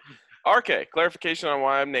Tony. RK, clarification on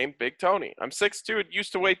why I'm named Big Tony. I'm 6'2",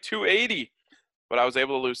 used to weigh 280, but I was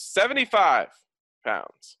able to lose 75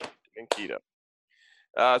 pounds in keto.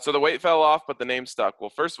 So the weight fell off, but the name stuck. Well,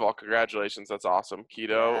 first of all, congratulations. That's awesome.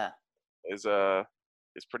 Keto is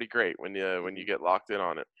pretty great when you get locked in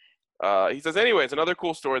on it. He says, anyways, another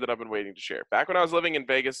cool story that I've been waiting to share. Back when I was living in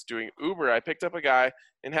Vegas doing Uber, I picked up a guy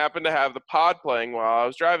and happened to have the pod playing while I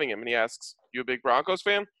was driving him. And he asks, you a big Broncos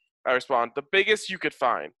fan? I respond, the biggest you could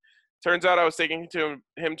find. Turns out I was taking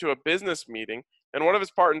him to a business meeting, and one of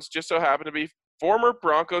his partners just so happened to be former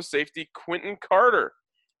Broncos safety Quentin Carter.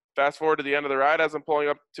 Fast forward to the end of the ride. As I'm pulling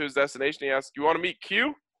up to his destination, he asks, you want to meet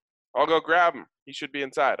Q? I'll go grab him. He should be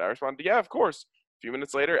inside. I responded, yeah, of course. A few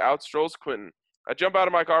minutes later, out strolls Quentin. I jump out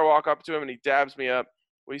of my car, walk up to him, and he dabs me up.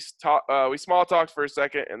 We small talked for a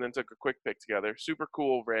second and then took a quick pic together. Super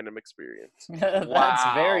cool, random experience. That's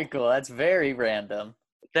Wow. very cool. That's very random.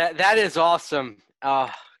 That is awesome.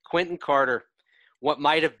 Quentin Carter, what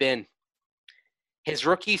might have been. His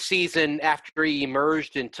rookie season after he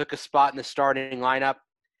emerged and took a spot in the starting lineup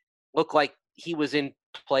looked like he was in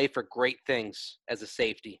play for great things as a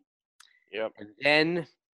safety. Yep. And then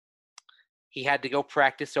he had to go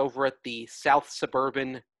practice over at the South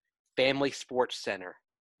Suburban Family Sports Center,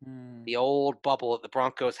 the old bubble that the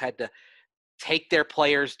Broncos had to take their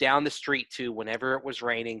players down the street to whenever it was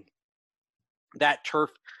raining. That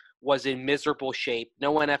turf was in miserable shape.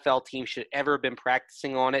 No NFL team should ever have been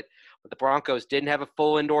practicing on it. But the Broncos didn't have a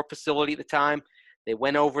full indoor facility at the time. They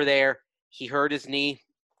went over there. He hurt his knee.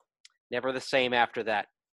 Never the same after that.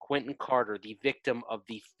 Quentin Carter, the victim of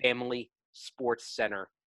the Family Sports Center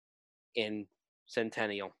in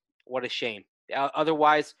Centennial. What a shame.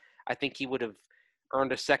 Otherwise, I think he would have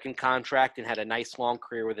earned a second contract and had a nice long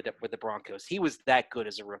career with the Broncos. He was that good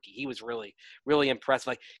as a rookie. He was really, really impressive.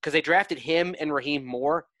 Like, because they drafted him and Raheem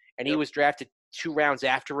Moore, and he was drafted 2 rounds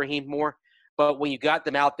after Raheem Moore. But when you got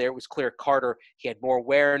them out there, it was clear Carter, he had more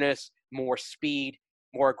awareness, more speed,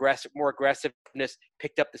 more aggressiveness,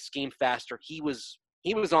 picked up the scheme faster. He was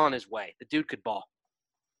on his way. The dude could ball.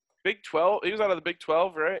 Big 12. He was out of the Big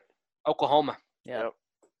 12, right? Oklahoma. Yeah.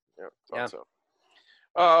 Thought so.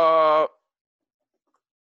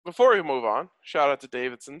 Before we move on, shout out to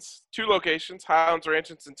Davidson's. 2 locations, Highlands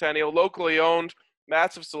Ranch and Centennial, locally owned,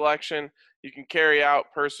 massive selection. You can carry out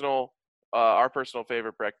our personal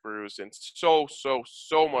favorite Breck brews and so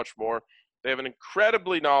much more. They have an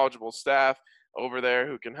incredibly knowledgeable staff over there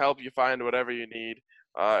who can help you find whatever you need.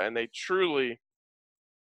 And they truly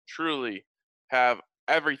have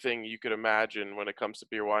everything you could imagine when it comes to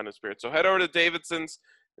beer, wine, and spirits. So head over to Davidson's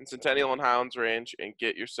in Centennial and Highlands Range and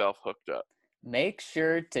get yourself hooked up. Make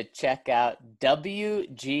sure to check out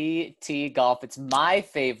WGT Golf. It's my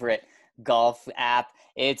favorite golf app.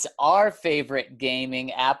 It's our favorite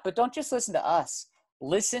gaming app, but don't just listen to us.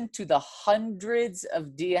 Listen to the hundreds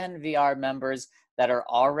of DNVR members that are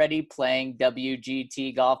already playing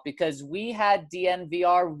WGT Golf, because we had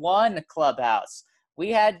DNVR 1 Clubhouse. We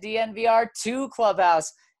had DNVR 2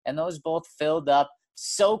 Clubhouse, and those both filled up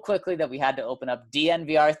so quickly that we had to open up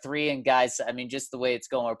DNVR 3. And guys, I mean, just the way it's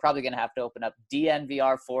going, we're probably going to have to open up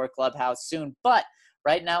DNVR 4 Clubhouse soon. But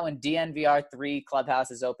right now, when DNVR 3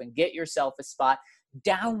 Clubhouse is open, get yourself a spot.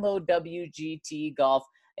 Download WGT Golf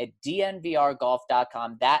at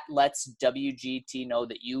dnvrgolf.com. That lets WGT know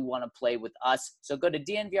that you want to play with us. So go to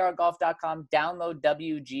dnvrgolf.com, download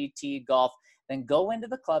WGT Golf, then go into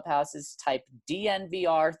the clubhouses, type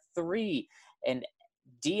DNVR 3 and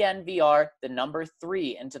DNVR, the number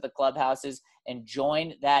 3, into the clubhouses and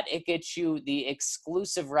join that. It gets you the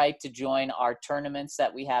exclusive right to join our tournaments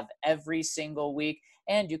that we have every single week,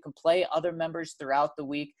 and you can play other members throughout the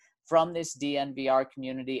week from this DNVR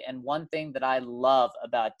community. And one thing that I love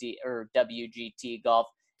about WGT Golf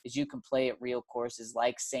is you can play at real courses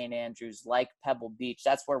like St. Andrews, like Pebble Beach.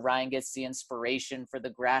 That's where Ryan gets the inspiration for the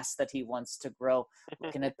grass that he wants to grow,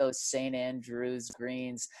 looking at those St. Andrews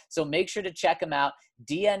greens. So make sure to check them out,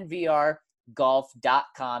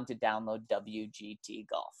 dnvrgolf.com, to download WGT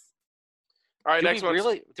Golf. All right,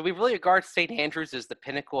 Do we really regard St. Andrews as the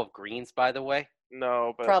pinnacle of greens, by the way?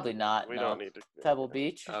 No, but probably not. We no. don't need to. Pebble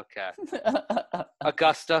Beach. Okay.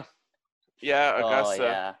 Augusta. Yeah,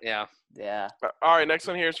 Augusta. Oh, yeah. All right, next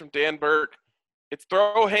one here is from Dan Burke. It's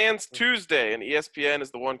Throw Hands Tuesday, and ESPN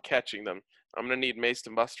is the one catching them. I'm going to need Mace to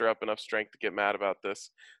muster up enough strength to get mad about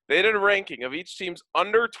this. They did a ranking of each team's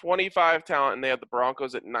under 25 talent, and they had the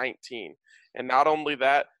Broncos at 19. And not only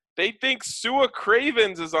that, they think Sua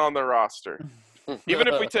Cravens is on the roster. Even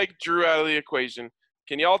if we take Drew out of the equation,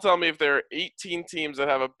 can y'all tell me if there are 18 teams that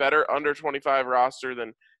have a better under 25 roster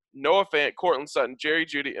than Noah Fant, Cortland Sutton, Jerry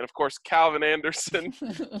Jeudy, and, of course, Calvin Anderson,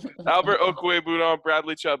 Albert Okwuegbunam,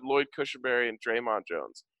 Bradley Chubb, Lloyd Cushenberry, and Draymond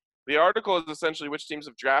Jones? The article is essentially which teams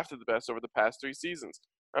have drafted the best over the past 3 seasons.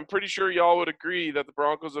 I'm pretty sure y'all would agree that the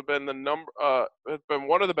Broncos have been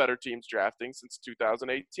one of the better teams drafting since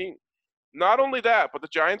 2018. Not only that, but the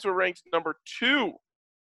Giants were ranked number 2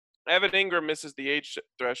 Evan Ingram misses the age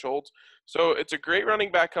threshold. So it's a great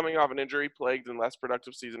running back coming off an injury-plagued and less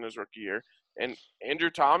productive season his rookie year. And Andrew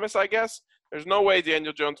Thomas, I guess, there's no way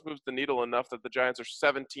Daniel Jones moves the needle enough that the Giants are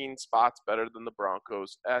 17 spots better than the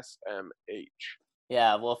Broncos. SMH.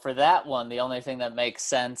 Yeah, well, for that one, the only thing that makes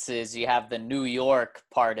sense is you have the New York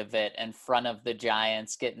part of it in front of the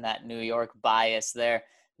Giants, getting that New York bias there.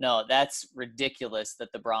 No, that's ridiculous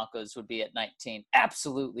that the Broncos would be at 19.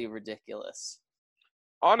 Absolutely ridiculous.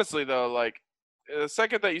 Honestly, though, like, the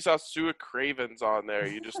second that you saw Sua Cravens on there,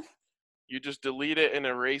 you just delete it and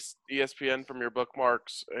erase ESPN from your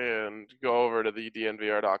bookmarks and go over to the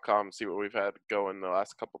DNVR.com and see what we've had going the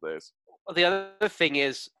last couple days. Well, the other thing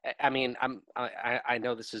is, I mean, I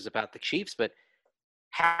know this is about the Chiefs, but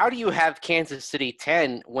how do you have Kansas City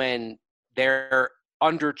 10 when their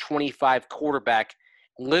under 25 quarterback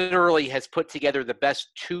literally has put together the best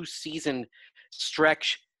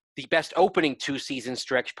opening 2-season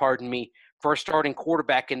stretch, for a starting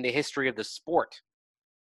quarterback in the history of the sport?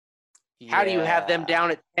 Yeah. How do you have them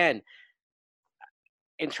down at 10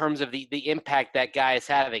 in terms of the impact that guy is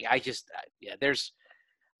having?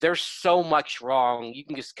 There's so much wrong. You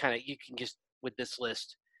can just with this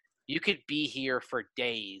list, you could be here for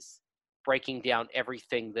days breaking down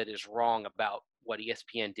everything that is wrong about what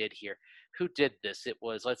ESPN did here. Who did this? It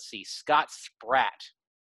was, let's see, Scott Spratt.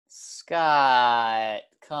 Scott,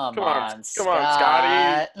 come on,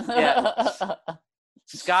 Scotty. Yeah.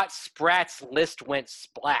 Scott Spratt's list went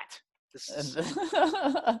splat.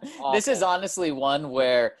 This is honestly one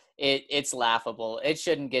where it's laughable. It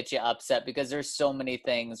shouldn't get you upset because there's so many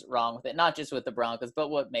things wrong with it, not just with the Broncos, but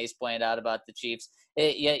what Mace pointed out about the Chiefs.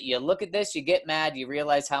 You look at this, you get mad, you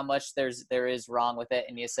realize how much there is wrong with it,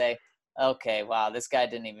 and you say, okay, wow, this guy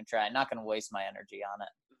didn't even try. I'm not going to waste my energy on it.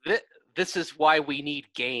 This is why we need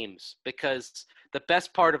games, because the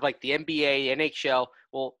best part of like the NBA, NHL,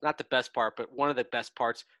 well, not the best part, but one of the best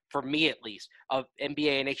parts, for me at least, of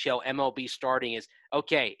NBA, NHL, MLB starting is,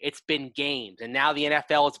 okay, it's been games. And now the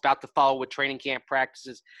NFL is about to follow with training camp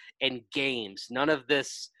practices and games. None of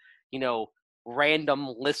this,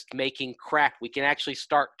 random list-making crap. We can actually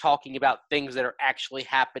start talking about things that are actually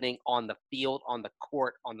happening on the field, on the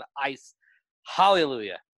court, on the ice.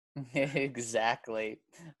 Hallelujah. Exactly.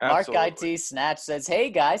 Absolutely. Mark IT Snatch says, hey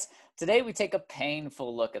guys, today we take a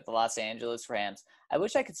painful look at the Los Angeles Rams. I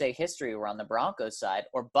wish I could say history were on the Broncos side,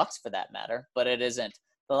 or Bucks for that matter, but it isn't.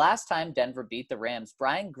 The last time Denver beat the Rams,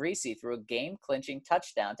 Brian Griese threw a game-clinching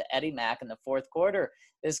touchdown to Eddie Mack in the fourth quarter.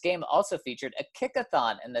 This game also featured a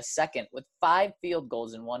kick-a-thon in the second with 5 field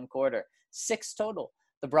goals in one quarter, 6 total.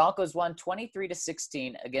 The Broncos won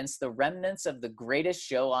 23-16 against the remnants of the greatest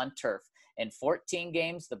show on turf. In 14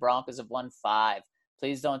 games, the Broncos have won 5.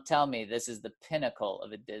 Please don't tell me this is the pinnacle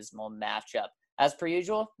of a dismal matchup. As per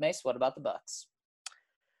usual, Mace, what about the Bucks?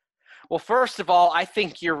 Well, first of all, I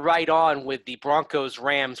think you're right on with the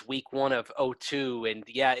Broncos-Rams week 1 of 2002. And,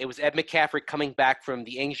 yeah, it was Ed McCaffrey coming back from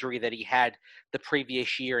the injury that he had the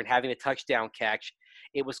previous year and having a touchdown catch.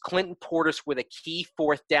 It was Clinton Portis with a key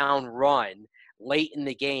fourth down run late in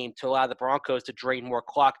the game to allow the Broncos to drain more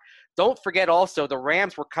clock. Don't forget also the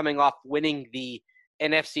Rams were coming off winning the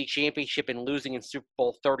NFC Championship and losing in Super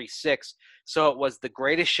Bowl 36. So it was the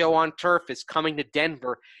greatest show on turf is coming to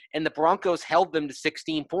Denver, and the Broncos held them to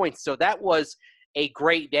 16 points. So that was a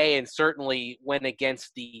great day and certainly went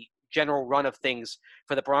against the general run of things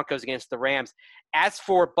for the Broncos against the Rams. As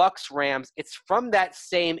for Bucks-Rams, it's from that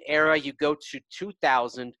same era. You go to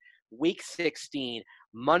 2000, Week 16,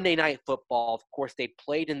 Monday Night Football. Of course, they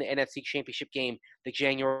played in the NFC Championship game the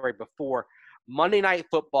January before. Monday Night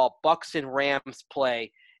Football, Bucks and Rams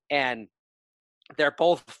play, and they're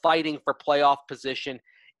both fighting for playoff position.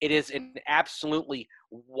 It is an absolutely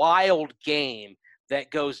wild game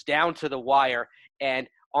that goes down to the wire, and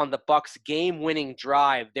on the Bucks' game-winning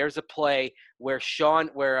drive, there's a play where Sean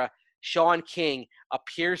King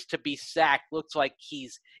appears to be sacked, looks like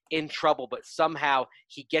he's in trouble, but somehow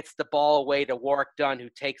he gets the ball away to Warrick Dunn, who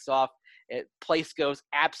takes off. Place goes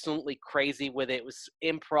absolutely crazy with it. It was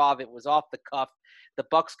improv. It was off the cuff. The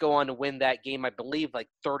Bucks go on to win that game, I believe, like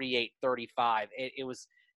 38-35. It was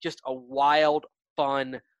just a wild,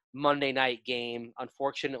 fun Monday night game.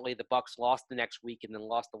 Unfortunately, the Bucks lost the next week and then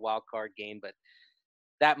lost the wild card game, but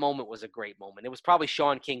that moment was a great moment. It was probably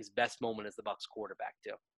Sean King's best moment as the Bucks quarterback,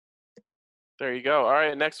 too. There you go. All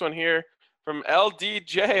right, next one here from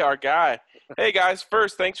LDJ, our guy. Hey, guys,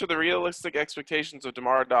 first, thanks for the realistic expectations of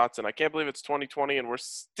DeMar Dotson. I can't believe it's 2020 and we're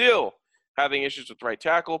still having issues with right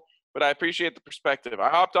tackle, but I appreciate the perspective. I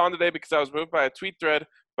hopped on today because I was moved by a tweet thread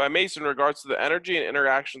by Mace in regards to the energy and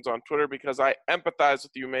interactions on Twitter because I empathize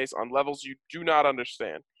with you, Mace, on levels you do not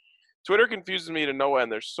understand. Twitter confuses me to no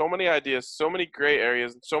end. There's so many ideas, so many gray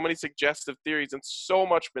areas, and so many suggestive theories, and so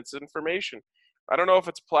much misinformation. I don't know if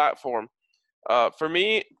it's platform. For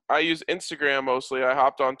me, I use Instagram mostly. I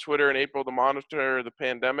hopped on Twitter in April to monitor the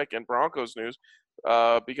pandemic and Broncos news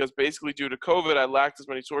because basically due to COVID, I lacked as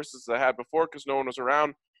many sources as I had before because no one was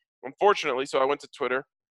around, unfortunately. So I went to Twitter.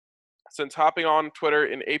 Since hopping on Twitter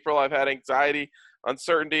in April, I've had anxiety,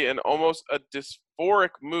 uncertainty, and almost a dysphoric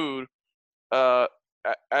mood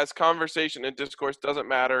as conversation and discourse doesn't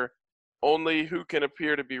matter, only who can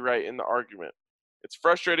appear to be right in the argument. It's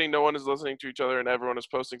frustrating. No one is listening to each other, and everyone is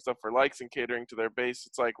posting stuff for likes and catering to their base.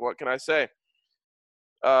 It's like, what can I say?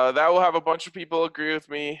 That will have a bunch of people agree with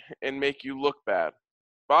me and make you look bad.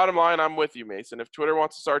 Bottom line, I'm with you, Mason. If Twitter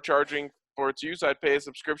wants to start charging for its use, I'd pay a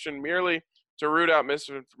subscription merely to root out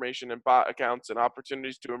misinformation and bot accounts and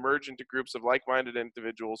opportunities to emerge into groups of like-minded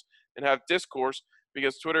individuals and have discourse,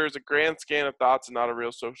 because Twitter is a grand scan of thoughts and not a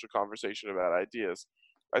real social conversation about ideas.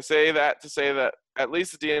 I say that to say that at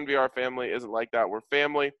least the DNVR family isn't like that. We're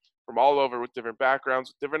family from all over with different backgrounds,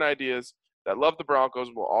 with different ideas that love the Broncos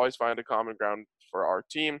and will always find a common ground for our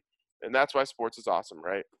team. And that's why sports is awesome,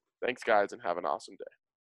 right? Thanks, guys, and have an awesome day.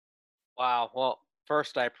 Wow. Well,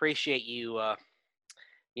 first, I appreciate you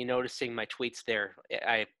you noticing my tweets there.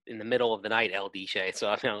 In the middle of the night, LDJ.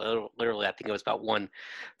 So literally, I think it was about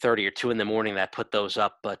 1:30 or 2 in the morning that I put those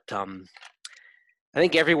up. But I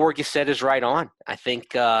think every word you said is right on. I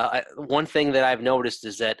think one thing that I've noticed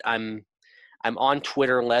is that I'm on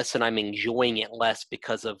Twitter less and I'm enjoying it less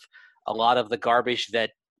because of a lot of the garbage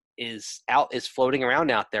that is floating around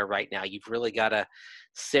out there right now. You've really got to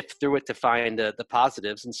sift through it to find the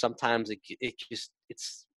positives, and sometimes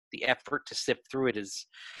it's the effort to sift through it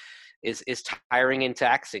is tiring and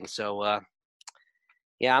taxing. So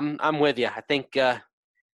yeah, I'm with you. I think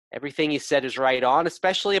everything you said is right on,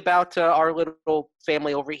 especially about our little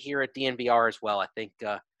family over here at DNVR as well. I think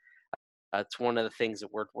it's one of the things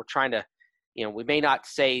that we're trying to, we may not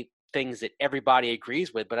say things that everybody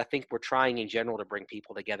agrees with, but I think we're trying in general to bring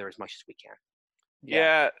people together as much as we can.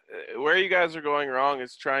 Yeah, where you guys are going wrong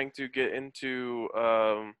is trying to get into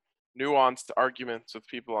nuanced arguments with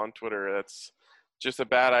people on Twitter. That's just a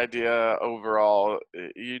bad idea overall.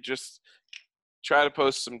 You just try to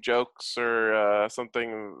post some jokes or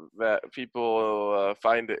something that people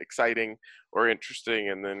find exciting or interesting,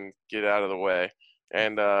 and then get out of the way.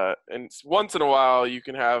 And once in a while, you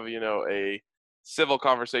can have a civil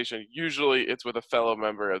conversation. Usually, it's with a fellow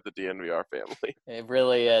member of the DNVR family. It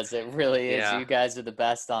really is. It really is. Yeah. You guys are the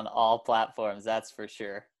best on all platforms. That's for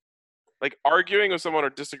sure. Like arguing with someone or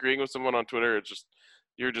disagreeing with someone on Twitter,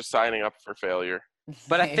 you're just signing up for failure.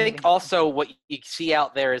 But I think also what you see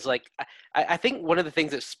out there is like, I think one of the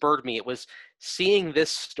things that spurred me, it was seeing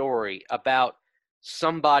this story about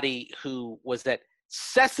somebody who was at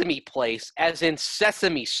Sesame Place, as in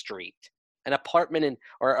Sesame Street, an apartment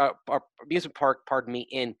or amusement park,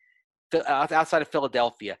 outside of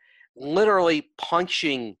Philadelphia, literally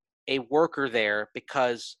punching a worker there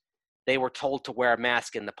because they were told to wear a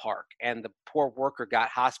mask in the park, and the poor worker got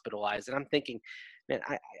hospitalized. And I'm thinking, man,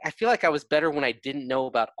 I feel like I was better when I didn't know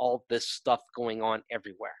about all this stuff going on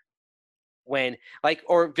everywhere.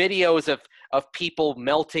 Or videos of people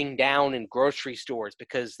melting down in grocery stores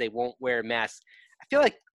because they won't wear masks.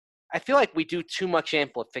 I feel like we do too much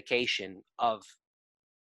amplification of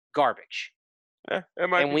garbage. Yeah, it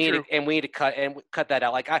might be true. We need to cut that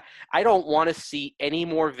out. Like I don't want to see any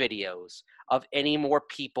more videos of any more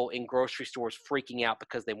people in grocery stores freaking out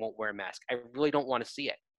because they won't wear a mask. I really don't want to see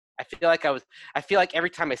it. I feel like every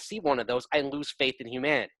time I see one of those, I lose faith in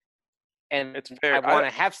humanity. And It's fair. I want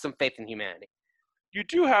to have some faith in humanity. You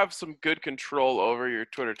do have some good control over your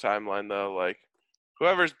Twitter timeline, though. Like,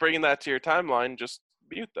 whoever's bringing that to your timeline, just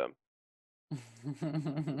mute them.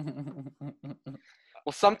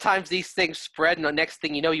 Well, sometimes these things spread, and the next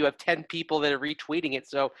thing you know, you have 10 people that are retweeting it.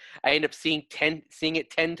 So I end up seeing it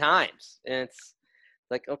 10 times, and it's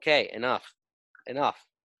like, okay, enough.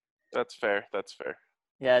 That's fair.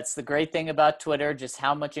 Yeah, it's the great thing about Twitter, just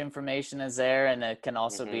how much information is there, and it can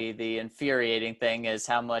also be the infuriating thing is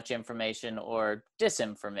how much information or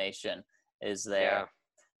disinformation is there.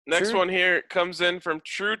 Yeah. Next one here comes in from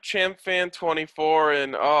True Champ Fan 24,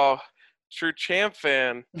 and True Champ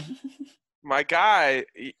Fan, my guy,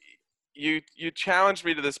 you challenged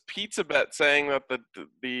me to this pizza bet saying that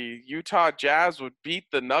the Utah Jazz would beat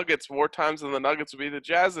the Nuggets more times than the Nuggets would beat the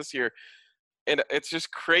Jazz this year, and it's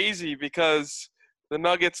just crazy because the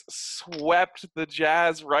Nuggets swept the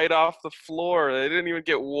Jazz right off the floor. They didn't even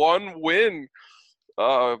get one win.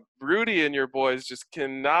 Rudy and your boys just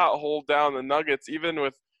cannot hold down the Nuggets, even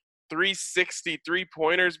with 360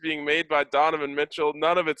 3-pointers being made by Donovan Mitchell.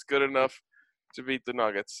 None of it's good enough to beat the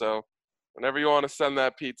Nuggets. So whenever you want to send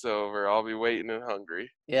that pizza over, I'll be waiting and hungry.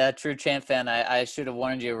 Yeah, true champ fan. I should have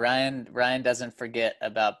warned you. Ryan doesn't forget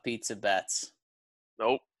about pizza bets.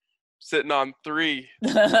 Nope. Sitting on 3.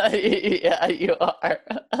 Yeah, you are.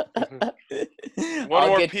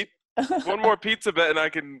 One more pizza bet, and I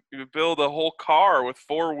can build a whole car with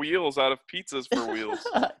 4 wheels out of pizzas for wheels.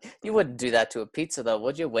 You wouldn't do that to a pizza, though,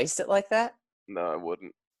 would you? Waste it like that? No, I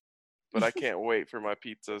wouldn't. But I can't wait for my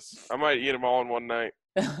pizzas. I might eat them all in one night.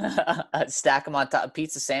 Stack them on top of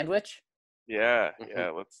pizza sandwich? Yeah,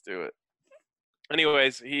 let's do it.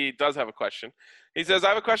 Anyways, he does have a question. He says, I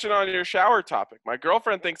have a question on your shower topic. My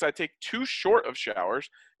girlfriend thinks I take too short of showers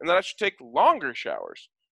and that I should take longer showers.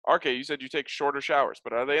 RK, you said you take shorter showers,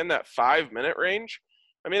 but are they in that 5-minute range?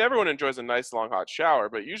 I mean, everyone enjoys a nice, long, hot shower,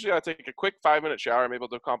 but usually I take a quick 5-minute shower. I'm able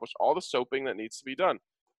to accomplish all the soaping that needs to be done.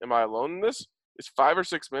 Am I alone in this? Is 5 or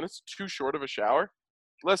 6 minutes too short of a shower?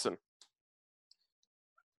 Listen,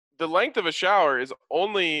 the length of a shower is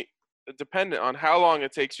only dependent on how long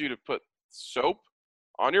it takes you to put soap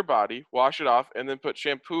on your body, wash it off, and then put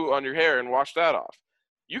shampoo on your hair and wash that off.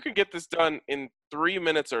 You can get this done in 3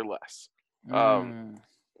 minutes or less.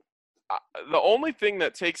 The only thing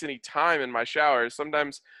that takes any time in my shower is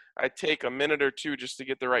sometimes I take a minute or two just to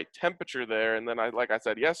get the right temperature there, and then like I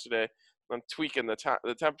said yesterday, I'm tweaking the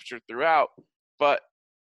temperature throughout. But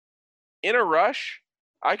in a rush,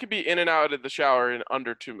 I could be in and out of the shower in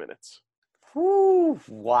under 2 minutes. Whew,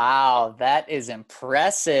 wow, that is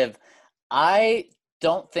impressive. I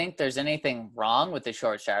don't think there's anything wrong with the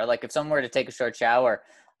short shower. Like if someone were to take a short shower,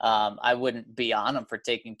 I wouldn't be on them for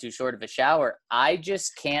taking too short of a shower. I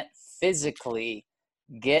just can't physically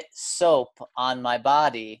get soap on my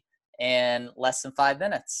body in less than 5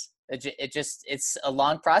 minutes. It's a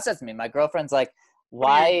long process for me. My girlfriend's like,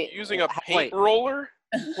 why? Are you using a paint roller?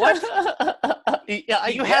 What? Yeah,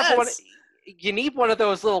 You have one. You need one of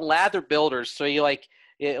those little lather builders. So you like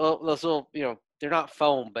those little, they're not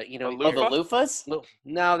foam, but A Oh, loofah? the loofahs?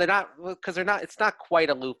 no, they're not, because they're not. It's not quite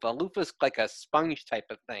a loofah. A loofah is like a sponge type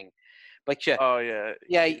of thing, but Oh,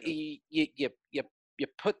 yeah. you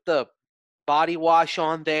put the body wash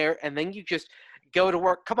on there, and then you just go to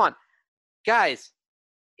work. Come on, guys,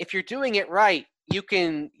 if you're doing it right, you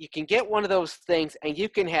can get one of those things, and you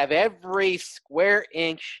can have every square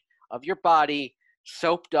inch of your body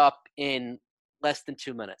soaped up in less than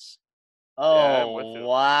 2 minutes. Yeah, I'm with you.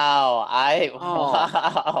 Wow. Oh.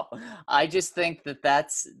 Wow. I just think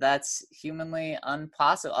that's humanly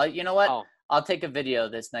impossible. You know what? Oh, I'll take a video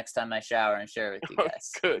of this next time I shower and share it with you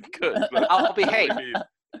guys. Good. I'll be, hey,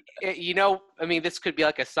 Indeed. this could be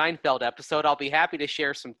like a Seinfeld episode. I'll be happy to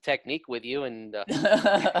share some technique with you. And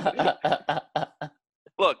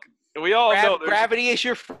Look, we all know there's gravity is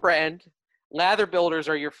your friend. Lather builders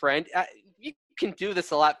are your friend. You can do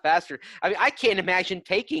this a lot faster. I mean, I can't imagine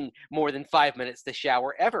taking more than 5 minutes to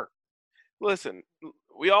shower ever. Listen,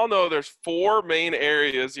 we all know there's 4 main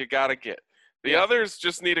areas you got to get. The others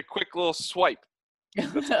just need a quick little swipe.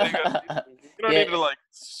 That's what they gotta do. You don't need to like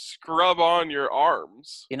scrub on your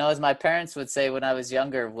arms. You know, as my parents would say when I was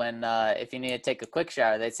younger, when if you need to take a quick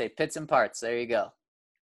shower, they'd say pits and parts. There you go.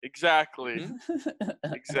 Exactly.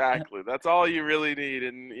 Exactly. That's all you really need.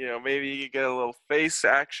 And, maybe you get a little face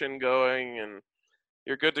action going and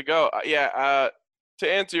you're good to go. To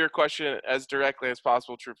answer your question as directly as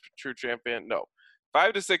possible, true champion, no.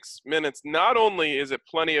 5 to 6 minutes, not only is it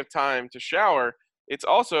plenty of time to shower, it's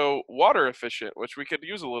also water efficient, which we could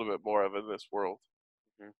use a little bit more of in this world.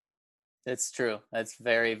 It's true. That's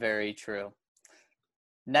very, very true.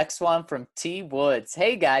 Next one from T. Woods.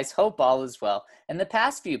 Hey guys, hope all is well. In the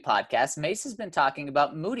past few podcasts, Mace has been talking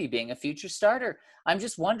about Moody being a future starter. I'm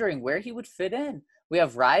just wondering where he would fit in. We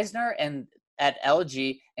have Reisner at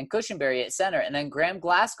LG and Cushenberry at center, and then Graham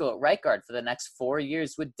Glasgow at right guard for the next 4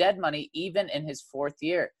 years with dead money even in his 4th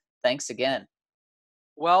year. Thanks again.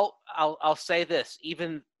 Well, I'll say this: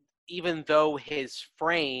 even though his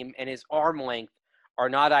frame and his arm length are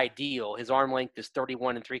not ideal, his arm length is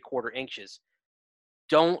 31 3/4 inches.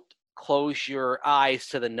 Don't close your eyes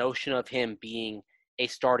to the notion of him being a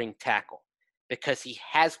starting tackle, because he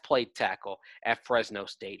has played tackle at Fresno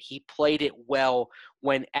State. He played it well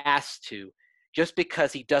when asked to. Just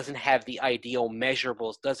because he doesn't have the ideal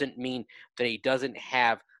measurables doesn't mean that he doesn't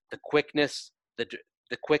have the quickness, the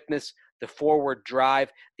forward drive,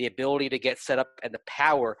 the ability to get set up, and the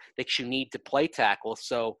power that you need to play tackle.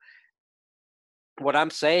 So what I'm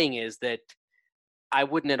saying is that I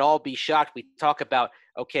wouldn't at all be shocked. We talk about,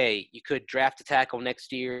 okay, you could draft a tackle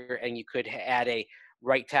next year and you could add a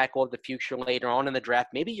right tackle of the future later on in the draft.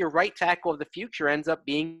 Maybe your right tackle of the future ends up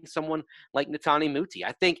being someone like Netani Muti.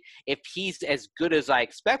 I think if he's as good as I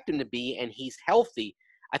expect him to be and he's healthy,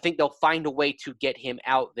 I think they'll find a way to get him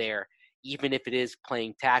out there, even if it is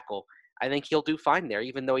playing tackle. I think he'll do fine there,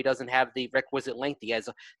 even though he doesn't have the requisite length. He has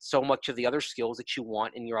so much of the other skills that you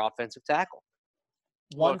want in your offensive tackle.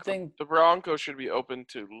 One Look, thing. the Broncos should be open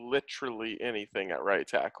to literally anything at right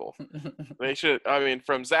tackle. They should. I mean,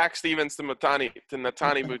 from Zach Stevens to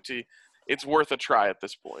Netani Muti, it's worth a try at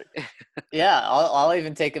this point. Yeah, I'll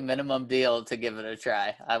even take a minimum deal to give it a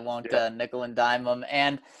try. I won't nickel and dime them.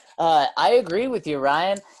 And I agree with you,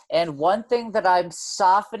 Ryan. And one thing that I'm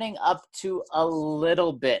softening up to a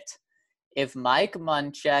little bit, if Mike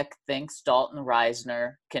Munchak thinks Dalton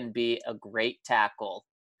Reisner can be a great tackle,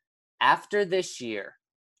 after this year,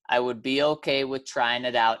 I would be okay with trying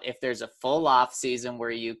it out if there's a full off season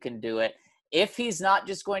where you can do it. If he's not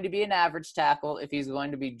just going to be an average tackle, if he's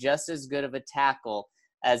going to be just as good of a tackle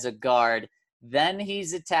as a guard, then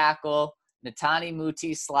he's a tackle. Netani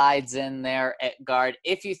Muti slides in there at guard.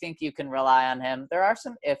 If you think you can rely on him, there are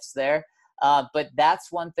some ifs there. But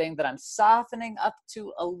that's one thing that I'm softening up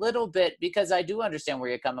to a little bit because I do understand where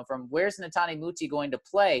you're coming from. Where's Netani Muti going to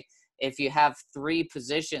play if you have three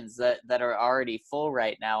positions that are already full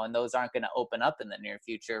right now and those aren't going to open up in the near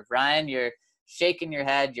future? Ryan, you're shaking your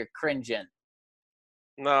head. You're cringing.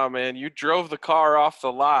 No, man, you drove the car off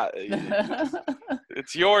the lot.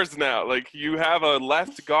 It's yours now. Like, you have a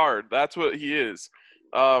left guard. That's what he is.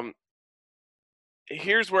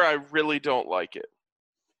 Here's where I really don't like it.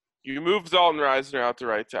 You moved Dalton Reisner out to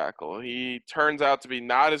right tackle. He turns out to be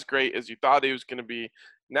not as great as you thought he was going to be.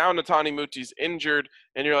 Now Netani Muti's injured,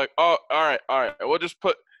 and you're like, oh, all right. We'll just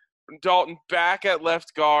put Dalton back at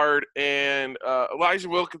left guard, and Elijah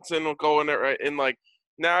Wilkinson will go in there, right? And, like,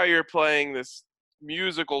 now you're playing this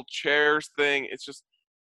musical chairs thing. It's just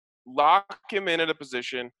lock him in at a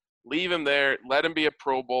position, leave him there, let him be a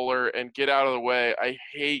Pro Bowler, and get out of the way. I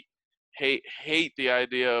hate the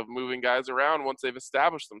idea of moving guys around once they've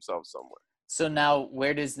established themselves somewhere. So now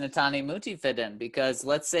where does Netani Muti fit in? Because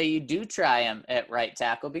let's say you do try him at right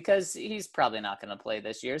tackle because he's probably not going to play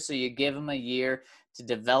this year. So you give him a year to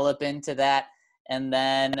develop into that. And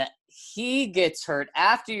then he gets hurt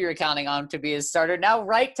after you're counting on him to be his starter. Now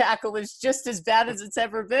right tackle is just as bad as it's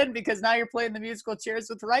ever been because now you're playing the musical chairs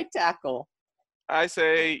with right tackle. I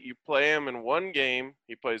say you play him in one game,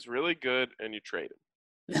 he plays really good, and you trade him.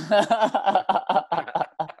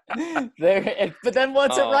 But then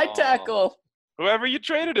what's a right tackle? Whoever you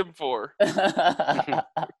traded him for. I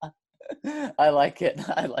like it.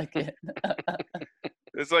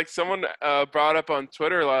 It's like someone brought up on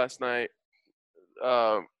Twitter last night,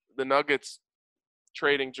 the Nuggets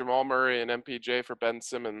trading Jamal Murray and MPJ for Ben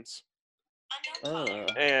Simmons.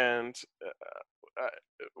 And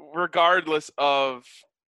regardless of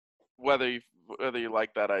whether you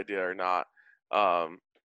like that idea or not,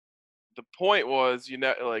 the point was,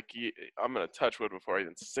 I'm gonna touch wood before I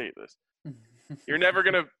even say this. You're never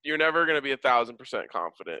gonna be 1,000%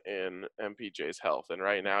 confident in MPJ's health, and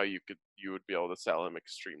right now you would be able to sell him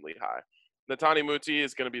extremely high. Netani Muti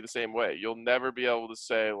is gonna be the same way. You'll never be able to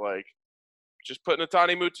say, like, just put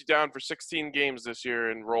Netani Muti down for 16 games this year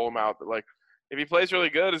and roll him out. But, like, if he plays really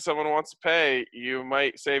good and someone wants to pay, you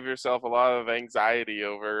might save yourself a lot of anxiety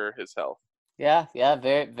over his health. Yeah,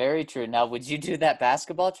 very, very true. Now, would you do that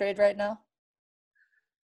basketball trade right now?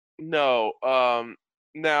 No.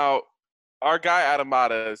 Now, our guy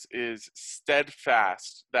Adamadas is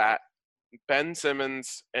steadfast that Ben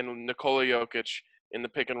Simmons and Nikola Jokic in the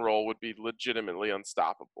pick and roll would be legitimately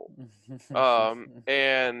unstoppable.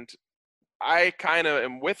 And I kind of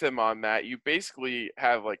am with him on that. You basically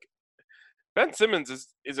have, like, Ben Simmons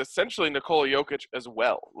is essentially Nikola Jokic as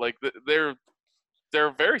well. Like, they're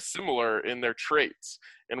very similar in their traits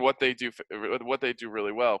and what they do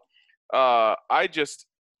really well. I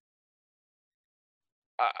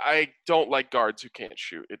don't like guards who can't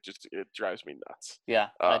shoot. It drives me nuts. Yeah,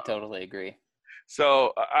 I totally agree.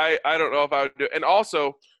 So I don't know if I would do it. And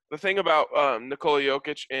also, the thing about Nikola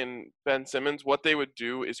Jokic and Ben Simmons, what they would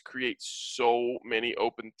do is create so many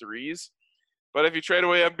open threes. But if you trade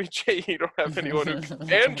away MPJ, you don't have anyone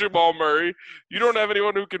and Jamal Murray, you don't have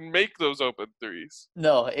anyone who can make those open threes.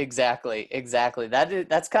 No, exactly.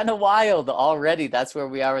 That's kind of wild already. That's where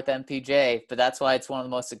we are with MPJ, but that's why it's one of the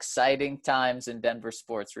most exciting times in Denver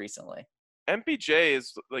sports recently. MPJ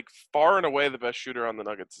is, like, far and away the best shooter on the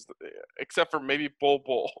Nuggets, except for maybe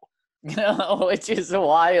Bol. Which is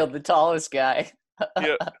wild, the tallest guy.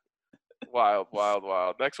 Yeah, wild.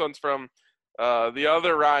 Next one's from the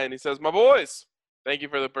other Ryan. He says, "My boys, thank you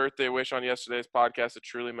for the birthday wish on yesterday's podcast. It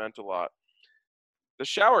truly meant a lot. The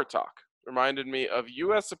shower talk reminded me of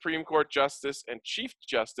U.S. Supreme Court Justice and Chief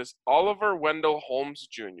Justice Oliver Wendell Holmes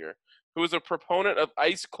Jr., who is a proponent of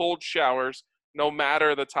ice-cold showers no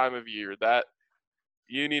matter the time of year. That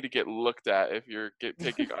you need to get looked at if you're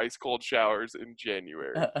taking ice-cold showers in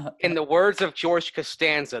January. In the words of George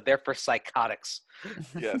Costanza, they're for psychotics.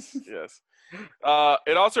 Yes.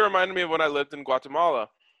 It also reminded me of when I lived in Guatemala.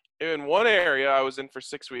 In one area I was in for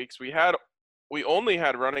 6 weeks, we only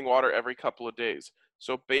had running water every couple of days.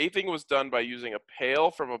 So bathing was done by using a pail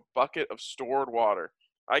from a bucket of stored water.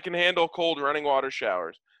 I can handle cold running water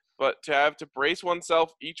showers, but to have to brace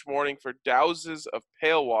oneself each morning for douses of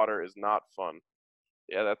pail water is not fun.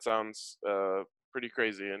 Yeah, that sounds pretty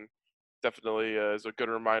crazy, and definitely is a good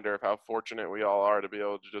reminder of how fortunate we all are to be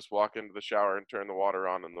able to just walk into the shower and turn the water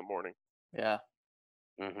on in the morning. Yeah.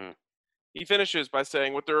 Mm-hmm. He finishes by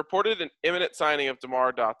saying, with the reported and imminent signing of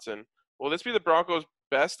DeMar Dotson, will this be the Broncos'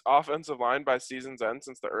 best offensive line by season's end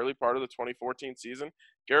since the early part of the 2014 season?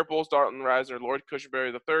 Garrett Bowles, Dalton Reisner, Lloyd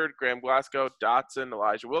Cushenberry III, Graham Glasgow, Dotson,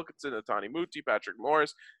 Elijah Wilkinson, Atani Muti, Patrick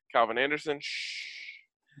Morris, Calvin Anderson,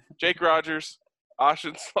 Jake Rogers,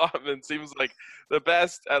 Ashen Slotman seems like the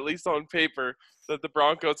best, at least on paper, that the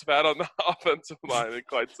Broncos have had on the offensive line in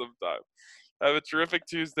quite some time. Have a terrific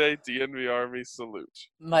Tuesday, DNV Army. Salute.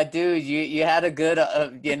 My dude, you had a good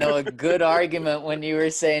a good argument when you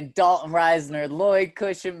were saying Dalton Reisner, Lloyd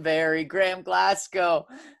Cushenberry, Graham Glasgow,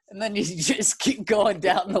 and then you just keep going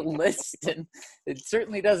down the list, and it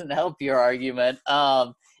certainly doesn't help your argument.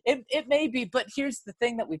 It may be, but here's the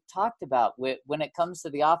thing that we've talked about when it comes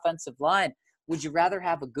to the offensive line. Would you rather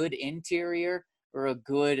have a good interior or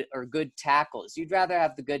good tackles? You'd rather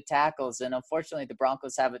have the good tackles, and unfortunately the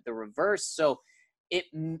Broncos have it the reverse. So it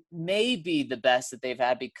may be the best that they've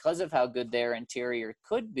had because of how good their interior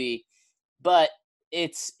could be, but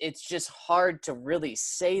it's just hard to really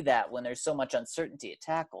say that when there's so much uncertainty at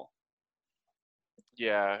tackle.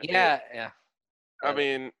 Yeah. I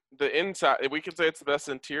mean, the inside, we could say it's the best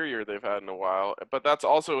interior they've had in a while, but that's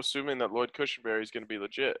also assuming that Lloyd Cushenberry is going to be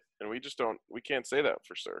legit, and we can't say that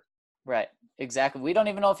for sure. Right, exactly. We don't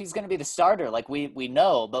even know if he's going to be the starter. Like, we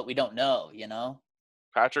know, but we don't know, you know?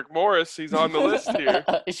 Patrick Morris, he's on the list here.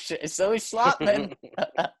 So is Schlotman.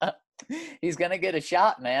 He's going to get a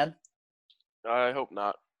shot, man. I hope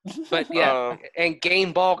not. But, yeah, and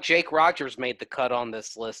game ball Jake Rogers made the cut on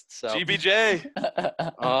this list. So GBJ.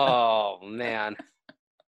 Oh, man.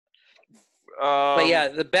 But, yeah,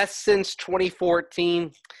 the best since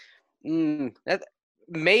 2014.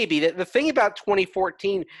 Maybe. The thing about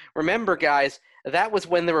 2014, remember, guys, that was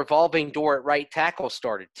when the revolving door at right tackle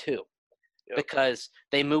started, too. Yep. Because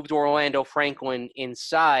they moved Orlando Franklin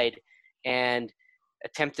inside and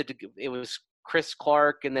it was Chris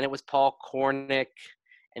Clark, and then it was Paul Kornick,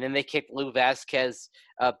 and then they kicked Lou Vasquez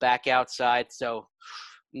back outside. So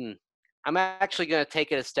I'm actually going to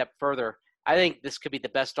take it a step further. I think this could be the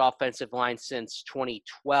best offensive line since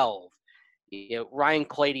 2012. Ryan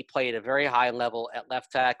Clady played at a very high level at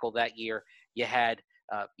left tackle that year. You had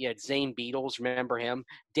Zane Beadles, remember him?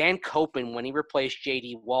 Dan Koppen, when he replaced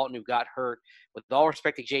J.D. Walton, who got hurt. With all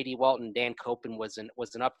respect to J.D. Walton, Dan Koppen was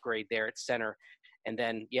an upgrade there at center. And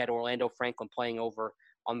then you had Orlando Franklin playing over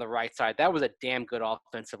on the right side. That was a damn good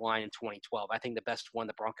offensive line in 2012. I think the best one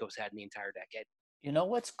the Broncos had in the entire decade. You know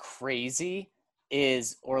what's crazy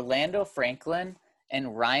is Orlando Franklin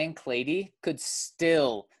and Ryan Clady could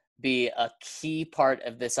still be a key part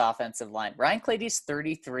of this offensive line. Ryan Clady's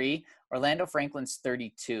 33, Orlando Franklin's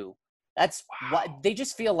 32. That's why they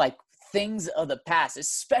just feel like things of the past,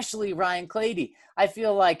 especially Ryan Clady. I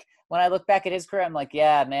feel like when I look back at his career, I'm like,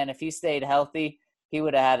 yeah, man, if he stayed healthy, he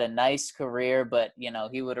would have had a nice career, but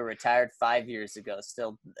he would have retired 5 years ago.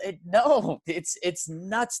 Still, it's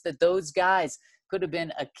nuts that those guys could have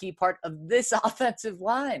been a key part of this offensive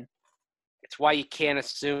line. It's why you can't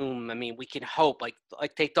assume. I mean, we can hope, like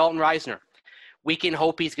take Dalton Reisner. We can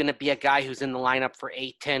hope he's going to be a guy who's in the lineup for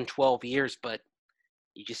 8, 10, 12 years, but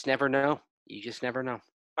you just never know. You just never know.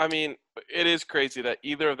 I mean, it is crazy that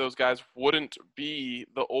either of those guys wouldn't be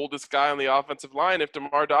the oldest guy on the offensive line if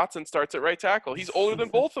DeMar Dotson starts at right tackle. He's older than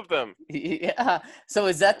both of them. Yeah. So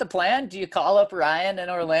is that the plan? Do you call up Ryan in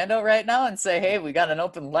Orlando right now and say, hey, we got an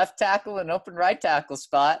open left tackle and open right tackle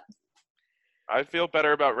spot? I feel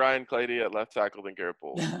better about Ryan Clady at left tackle than Garrett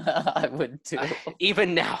Bowles. I would too.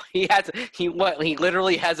 Even now, he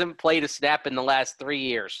literally hasn't played a snap in the last 3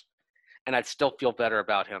 years, and I'd still feel better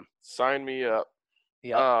about him. Sign me up.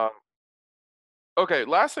 Yeah. Okay,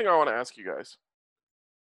 last thing I want to ask you guys.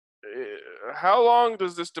 How long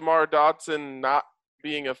does this DeMar Dotson not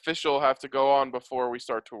being official have to go on before we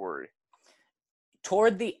start to worry?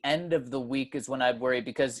 toward the end of the week is when I'd worry,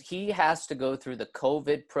 because he has to go through the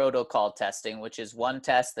COVID protocol testing, which is one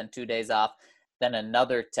test, then 2 days off, then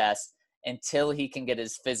another test until he can get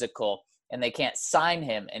his physical, and they can't sign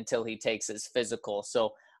him until he takes his physical.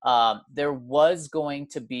 So there was going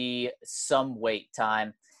to be some wait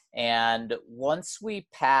time. And once we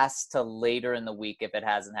pass to later in the week, if it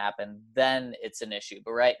hasn't happened, then it's an issue.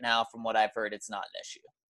 But right now, from what I've heard, it's not an issue.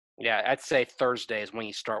 Yeah, I'd say Thursday is when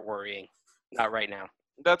you start worrying. Not right now.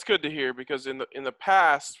 That's good to hear, because in the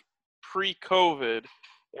past, pre-COVID,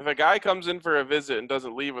 if a guy comes in for a visit and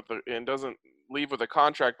doesn't leave with a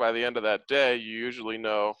contract by the end of that day, you usually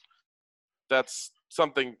know that's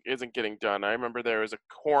something isn't getting done. I remember there was a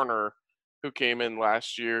corner who came in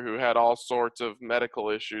last year who had all sorts of medical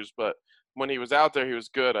issues, but when he was out there, he was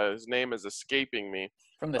good. His name is escaping me.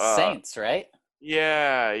 From the Saints, right?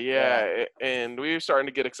 Yeah. And we were starting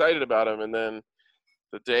to get excited about him, and then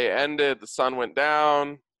the day ended, the sun went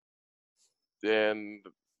down, and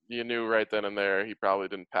you knew right then and there he probably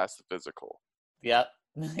didn't pass the physical. Yep.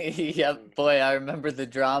 Yep. Boy, I remember the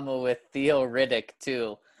drama with Theo Riddick,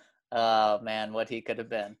 too. Oh, man, what he could have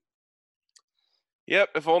been. Yep,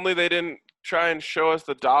 if only they didn't try and show us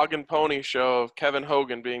the dog and pony show of Kevin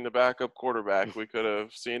Hogan being the backup quarterback, we could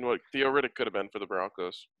have seen what Theo Riddick could have been for the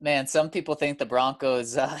Broncos. Man, some people think the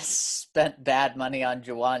Broncos spent bad money on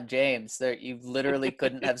Juwan James. You literally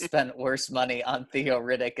couldn't have spent worse money on Theo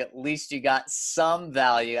Riddick. At least you got some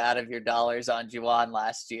value out of your dollars on Juwan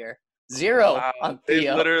last year. Zero on Theo.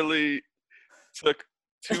 They literally took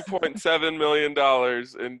 $2.7 million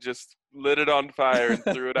and just lit it on fire and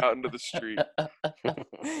threw it out into the street.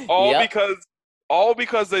 All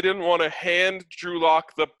because they didn't want to hand Drew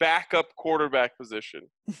Lock the backup quarterback position.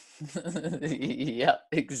 Yep,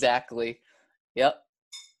 exactly. Yep.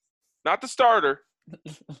 Not the starter.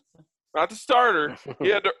 Not the starter. He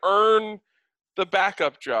had to earn the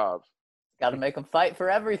backup job. Got to make them fight for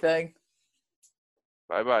everything.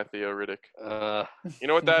 Bye-bye, Theo Riddick. You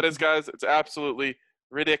know what that is, guys? It's absolutely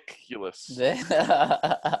ridiculous. We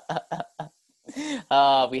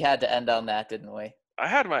had to end on that, didn't we? I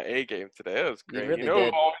had my A game today. It was great. Really you know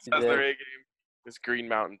did. who always You has did. their A game? Is Green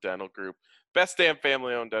Mountain Dental Group. Best damn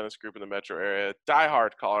family-owned dentist group in the metro area.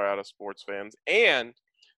 Die-hard Colorado sports fans. And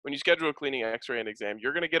when you schedule a cleaning, x-ray, and exam,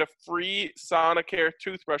 you're going to get a free Sonicare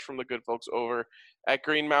toothbrush from the good folks over at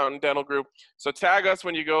Green Mountain Dental Group. So tag us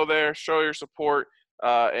when you go there. Show your support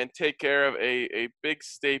and take care of a big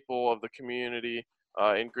staple of the community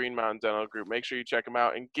in Green Mountain Dental Group. Make sure you check them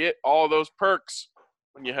out and get all those perks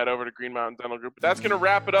when you head over to Green Mountain Dental Group. But that's going to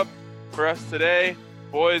wrap it up for us today.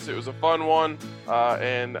 Boys, it was a fun one.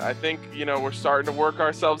 And I think, we're starting to work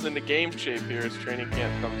ourselves into game shape here as training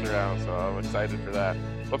camp comes around. So I'm excited for that.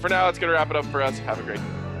 But for now, that's going to wrap it up for us. Have a great day.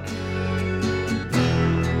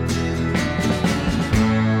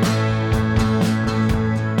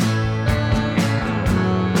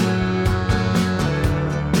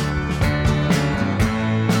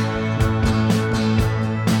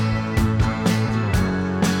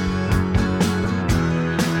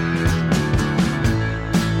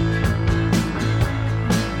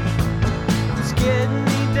 It's getting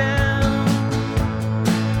me down,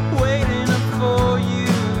 waiting up for you.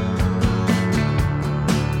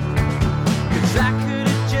 'Cause I could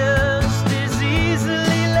have just as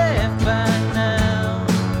easily left by now.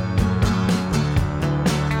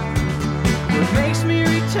 What makes me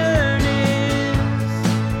return is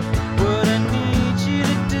what I need you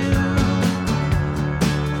to do.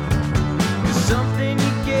 'Cause something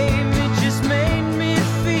you gave me just made me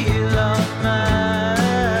feel almighty.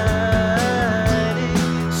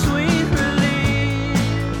 Sweet release.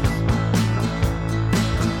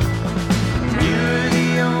 You're the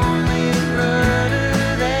only rudder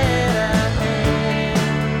that I had.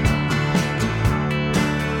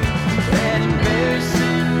 That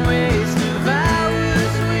embarrassing waste of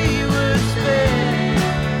hours we would spend.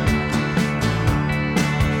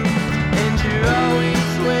 And you're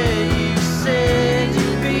always where you said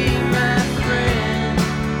you'd be my friend.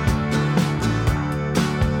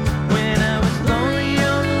 When I was lonely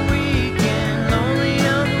on the weekend, lonely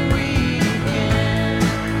on the weekend.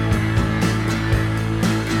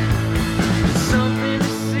 There's something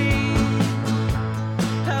to see,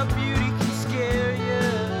 how beauty can scare you.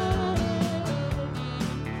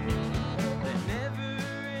 The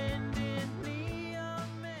never-ending neon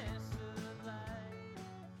mess of life.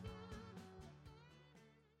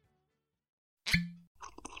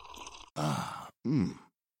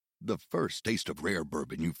 The first taste of rare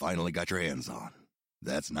bourbon you finally got your hands on.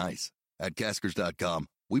 That's nice. At Caskers.com,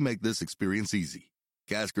 we make this experience easy.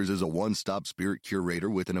 Caskers is a one-stop spirit curator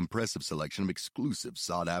with an impressive selection of exclusive,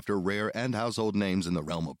 sought-after, rare, and household names in the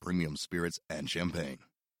realm of premium spirits and champagne.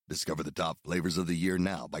 Discover the top flavors of the year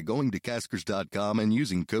now by going to Caskers.com and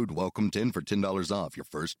using code WELCOME10 for $10 off your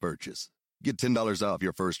first purchase. Get $10 off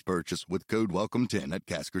your first purchase with code WELCOME10 at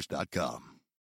Caskers.com.